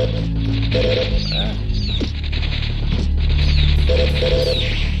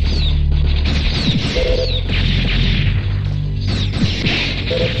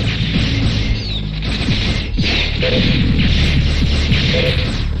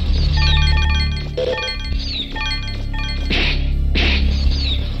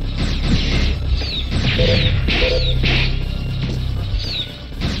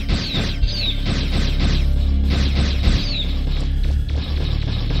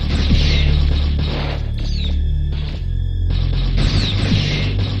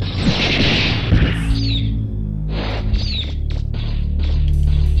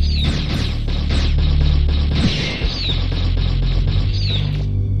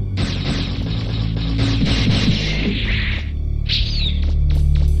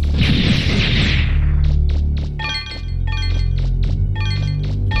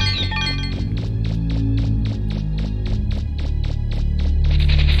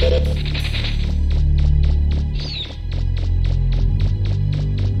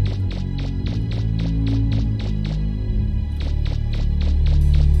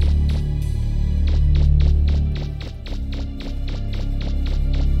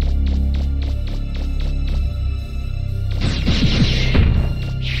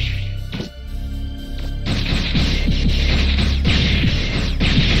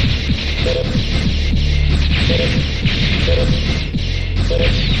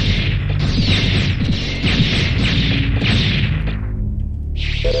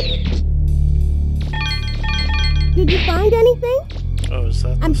 Did you find anything? Oh, is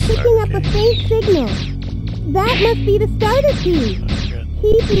that the I'm picking up a faint signal. That must be the starter key. Good.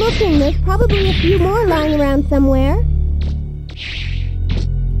 Keep looking. There's probably a few more lying around somewhere.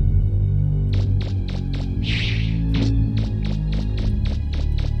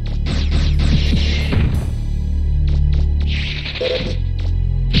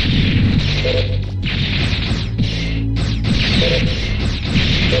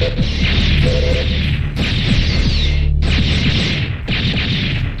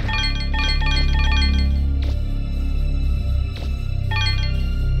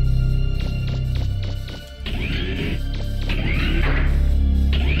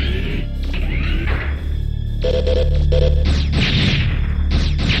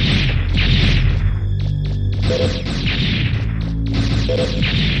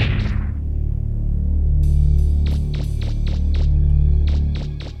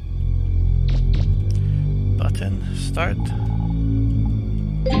 Button, start.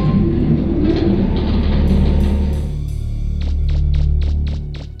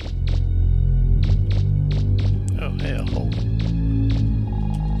 Oh, hey, a hole.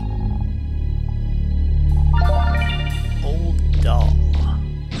 Old doll.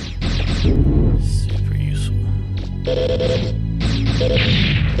 Super useful.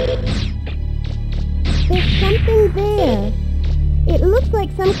 There's something there. It looks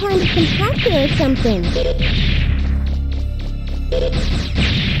like some kind of compactor or something.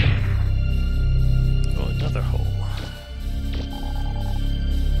 Oh, another hole.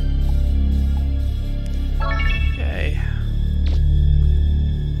 Yay.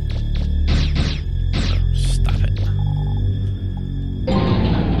 Oh, stop it.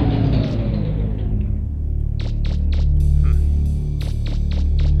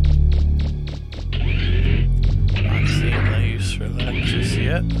 Not seeing no use for that just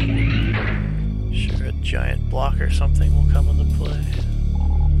yet. Sure, a giant block or something will come into play.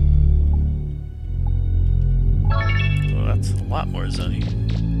 Oh, that's a lot more zony.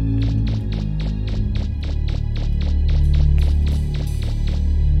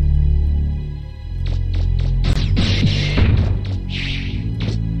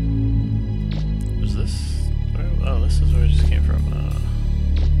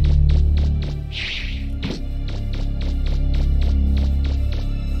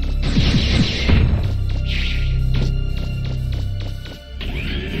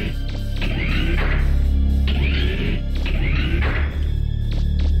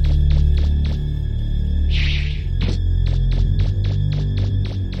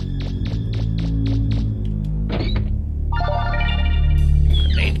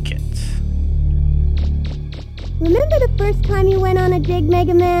 first time you went on a dig,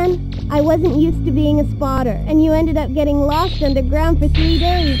 Megaman? I wasn't used to being a spotter, and you ended up getting lost underground for 3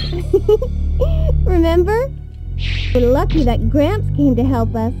 days. Remember? We're lucky that Gramps came to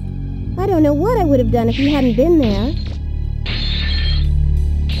help us. I don't know what I would have done if he hadn't been there.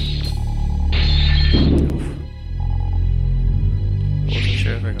 I wasn't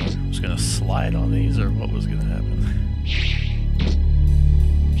sure if I was going to slide on these or what was going to happen.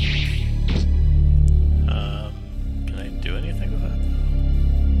 Can I do anything with that?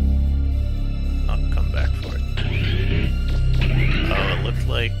 I'll come back for it. Oh, it looked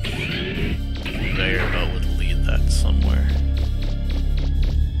like the conveyor belt would lead that somewhere.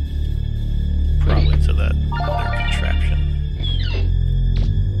 Probably to that other contraption.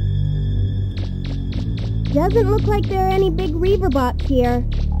 Doesn't look like there are any big Reaver bots here.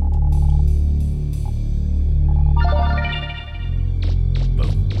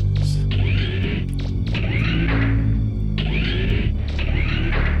 Bones.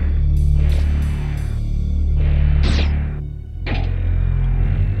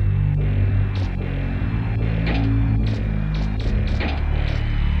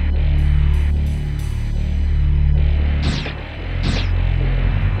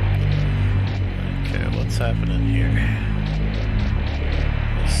 What's happening here?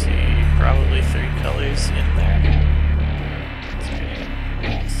 I see probably 3 colors in there. Okay.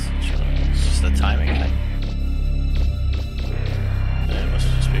 It's just a timing thing. It must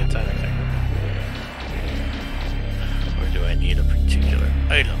just be a timing thing. Or do I need a particular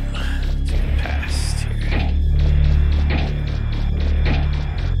item to get past here?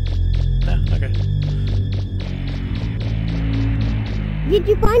 Yeah, okay. Did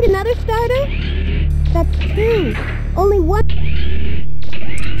you find another starter? That's 2. Only 1.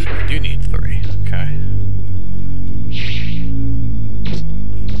 So I do need 3. Okay.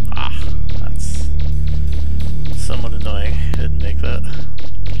 Ah, that's somewhat annoying. I didn't make that.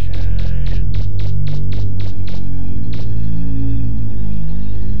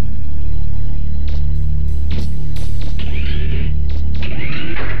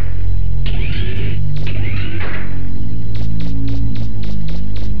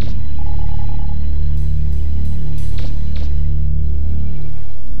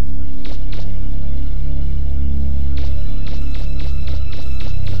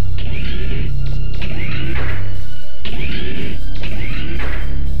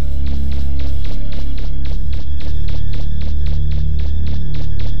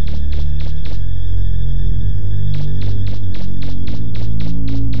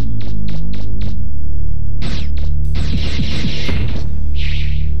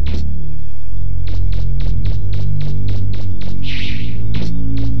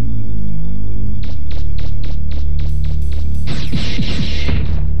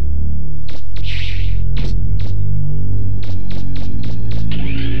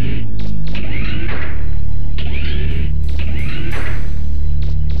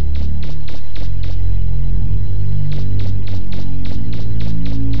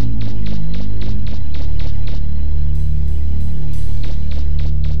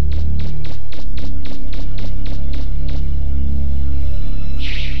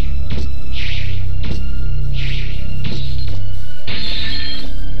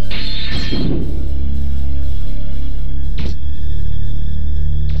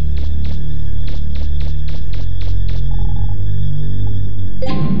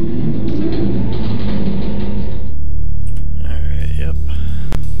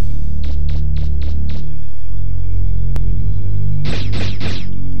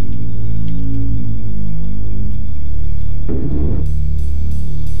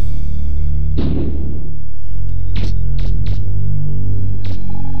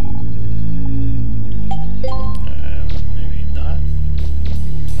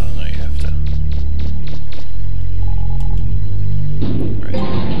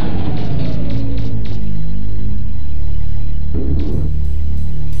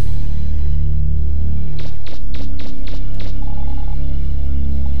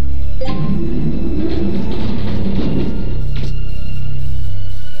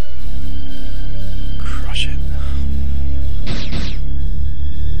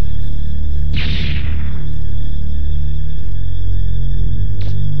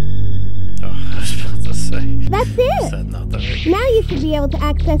 should be able to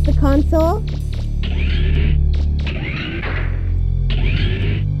access the console.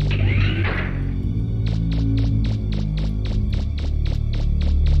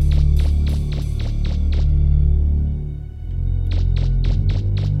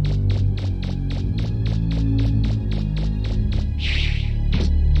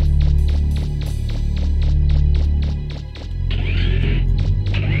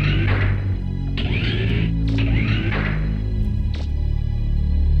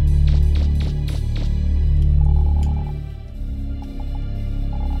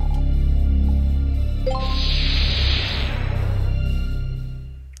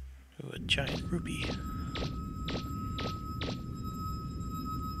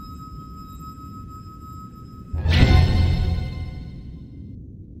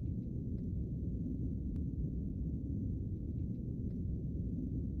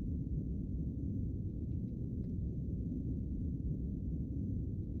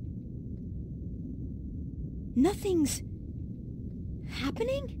 nothing's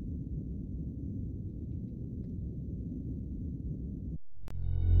happening?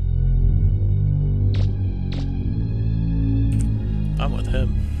 I'm with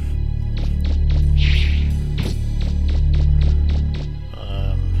him.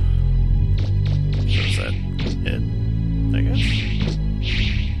 Was that it? I guess.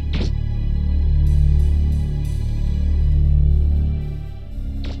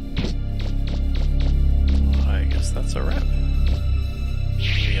 I guess that's a wrap.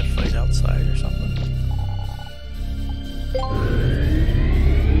 Maybe a fight outside or something.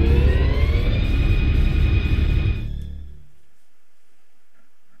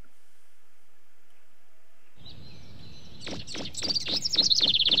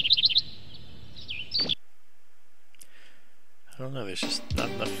 I don't know, there's just not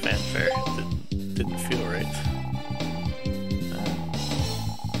enough fanfare. It didn't feel right.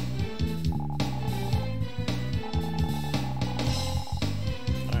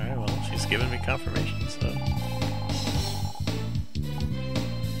 Alright, well, she's giving me confirmation, so...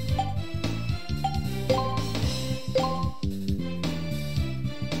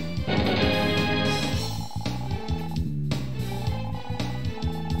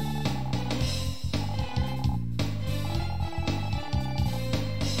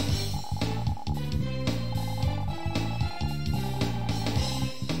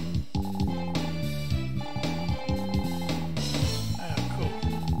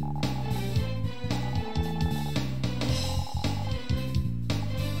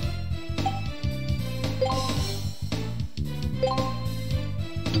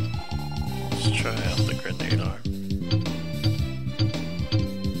 Let's try out the grenade arm.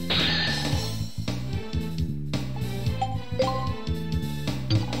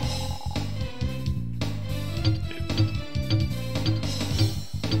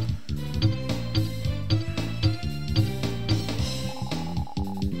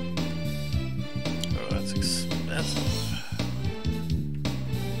 Oh, that's expensive.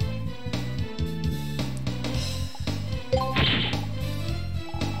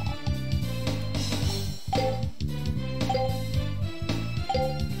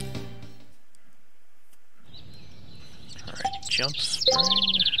 Jump spring.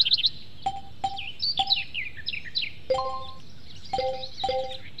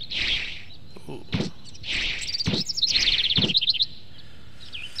 Ooh.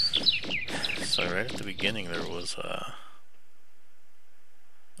 So right at the beginning there was a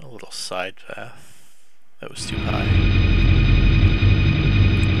little side path that was too high.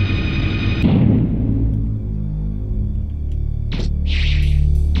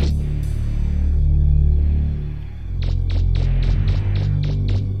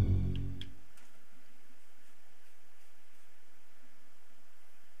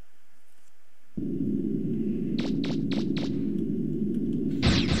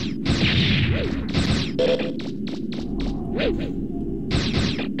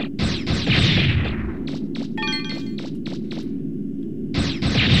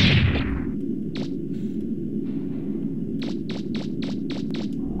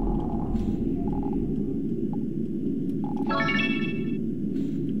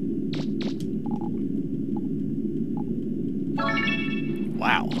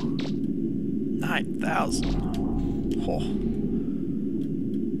 Wow. 9,000. Oh.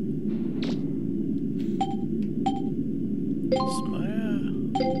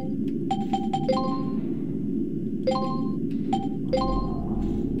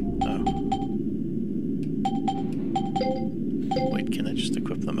 Wait, can I just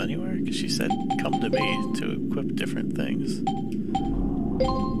equip them anywhere? Because she said, come to me to equip different things.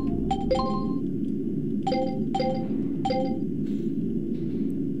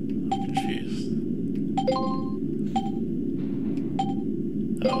 I'm confused.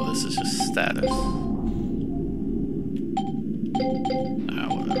 Oh, this is just status. Ah,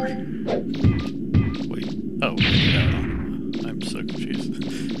 whatever. Wait. Oh, no. I'm so confused.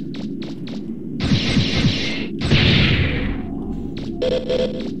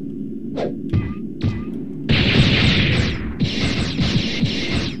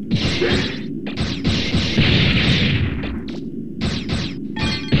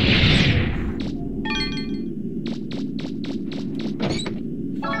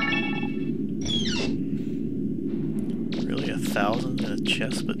 Really, 1,000 in a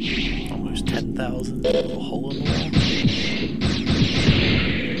chest, but almost 10,000 in a little hole in the wall?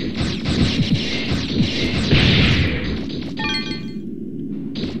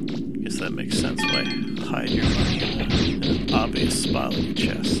 Guess that makes sense why hide your money in an obvious spot like your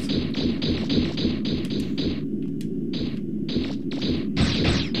chest.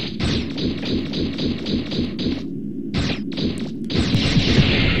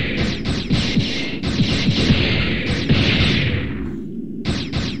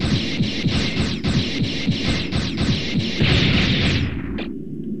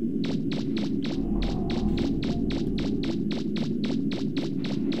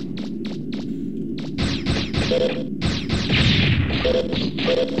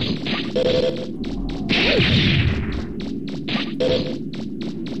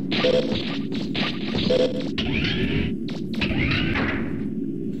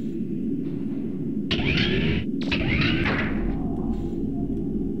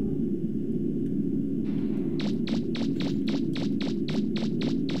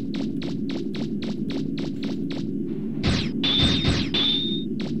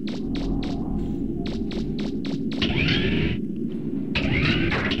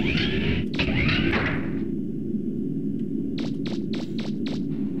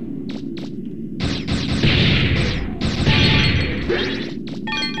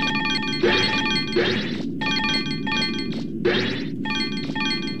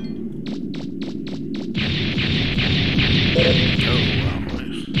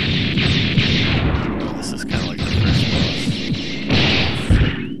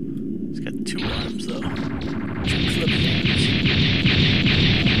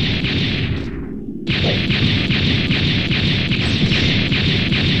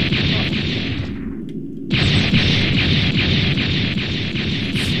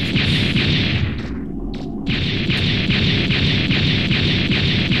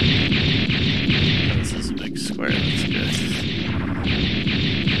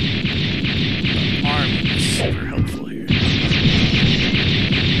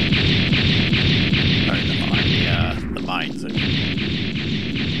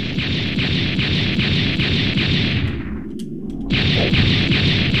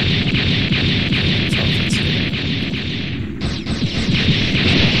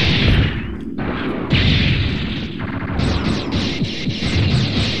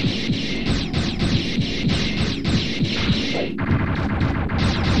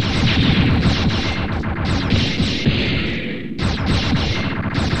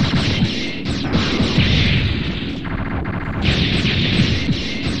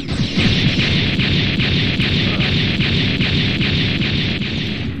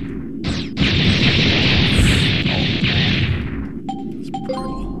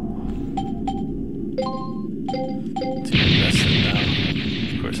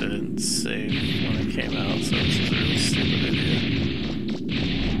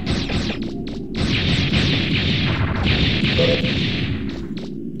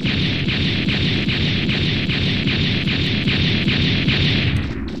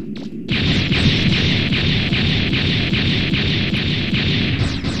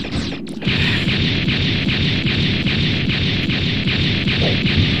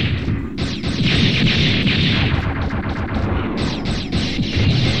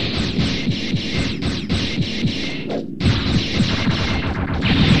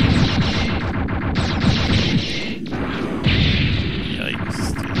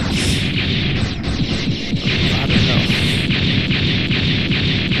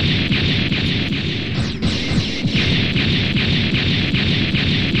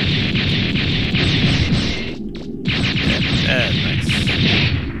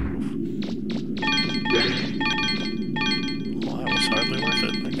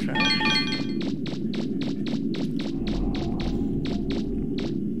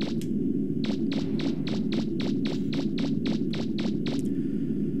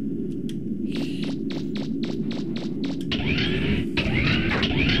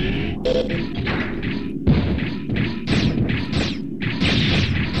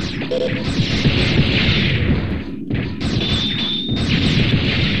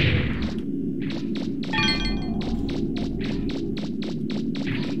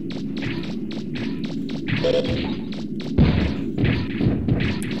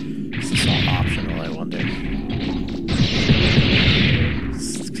 Is this all optional, I wonder?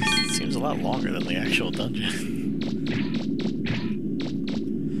 It seems a lot longer than the actual dungeon.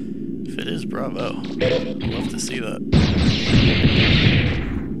 If it is, bravo. I'd love to see that.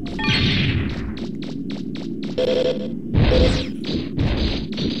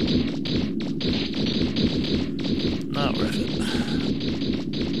 Not worth it.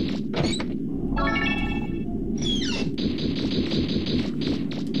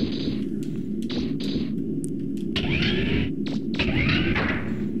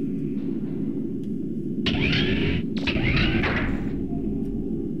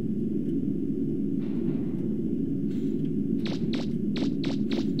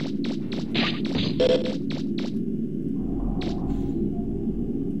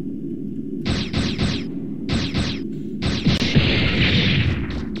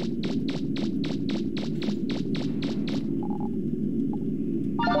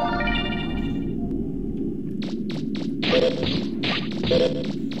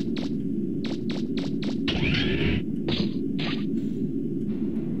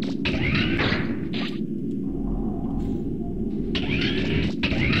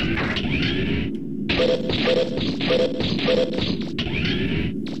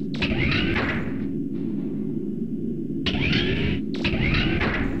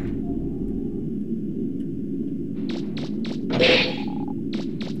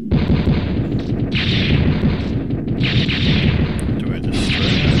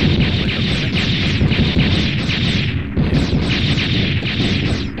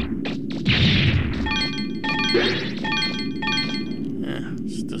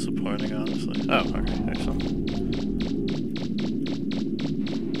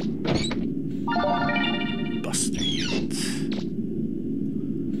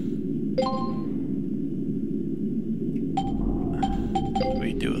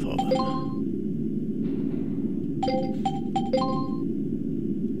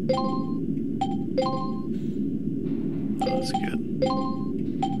 That's good.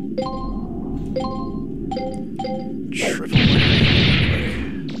 Triple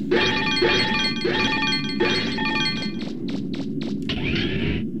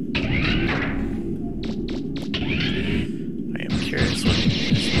I am curious what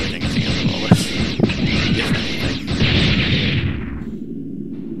is waiting at the end of all this. If anything.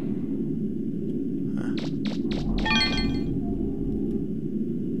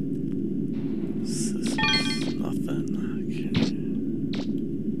 This is nothing. Okay.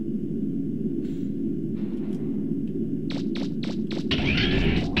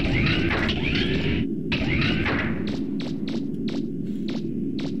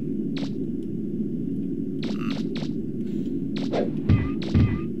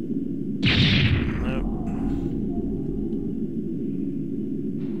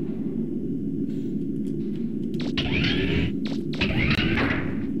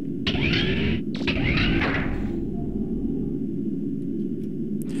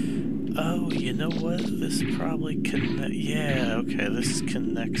 Oh, you know what? This probably yeah, okay, this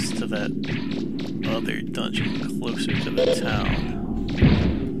connects to that other dungeon closer to the town.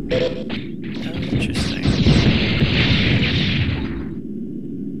 Oh, interesting.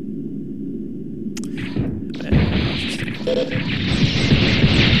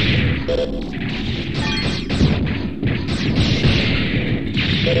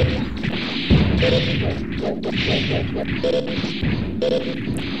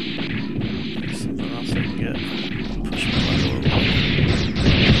 There's something else I can get. Push my luck a little bit.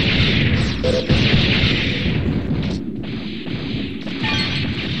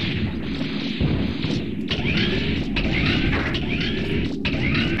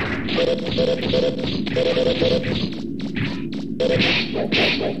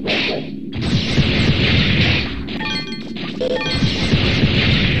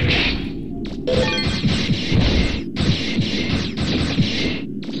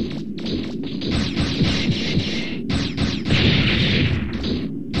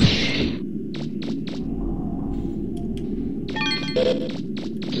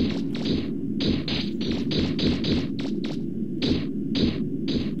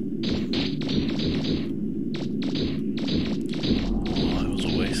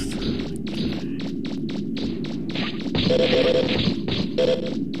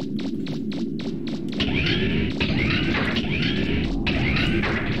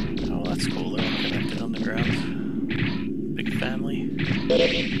 Oh, that's cool. They're all connected on the ground. Big family.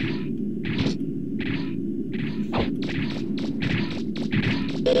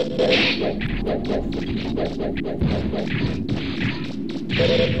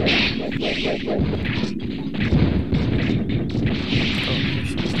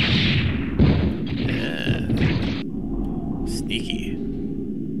 Yeah. Sneaky.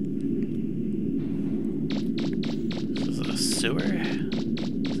 This is a sewer?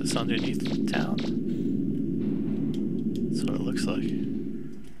 Is this underneath town?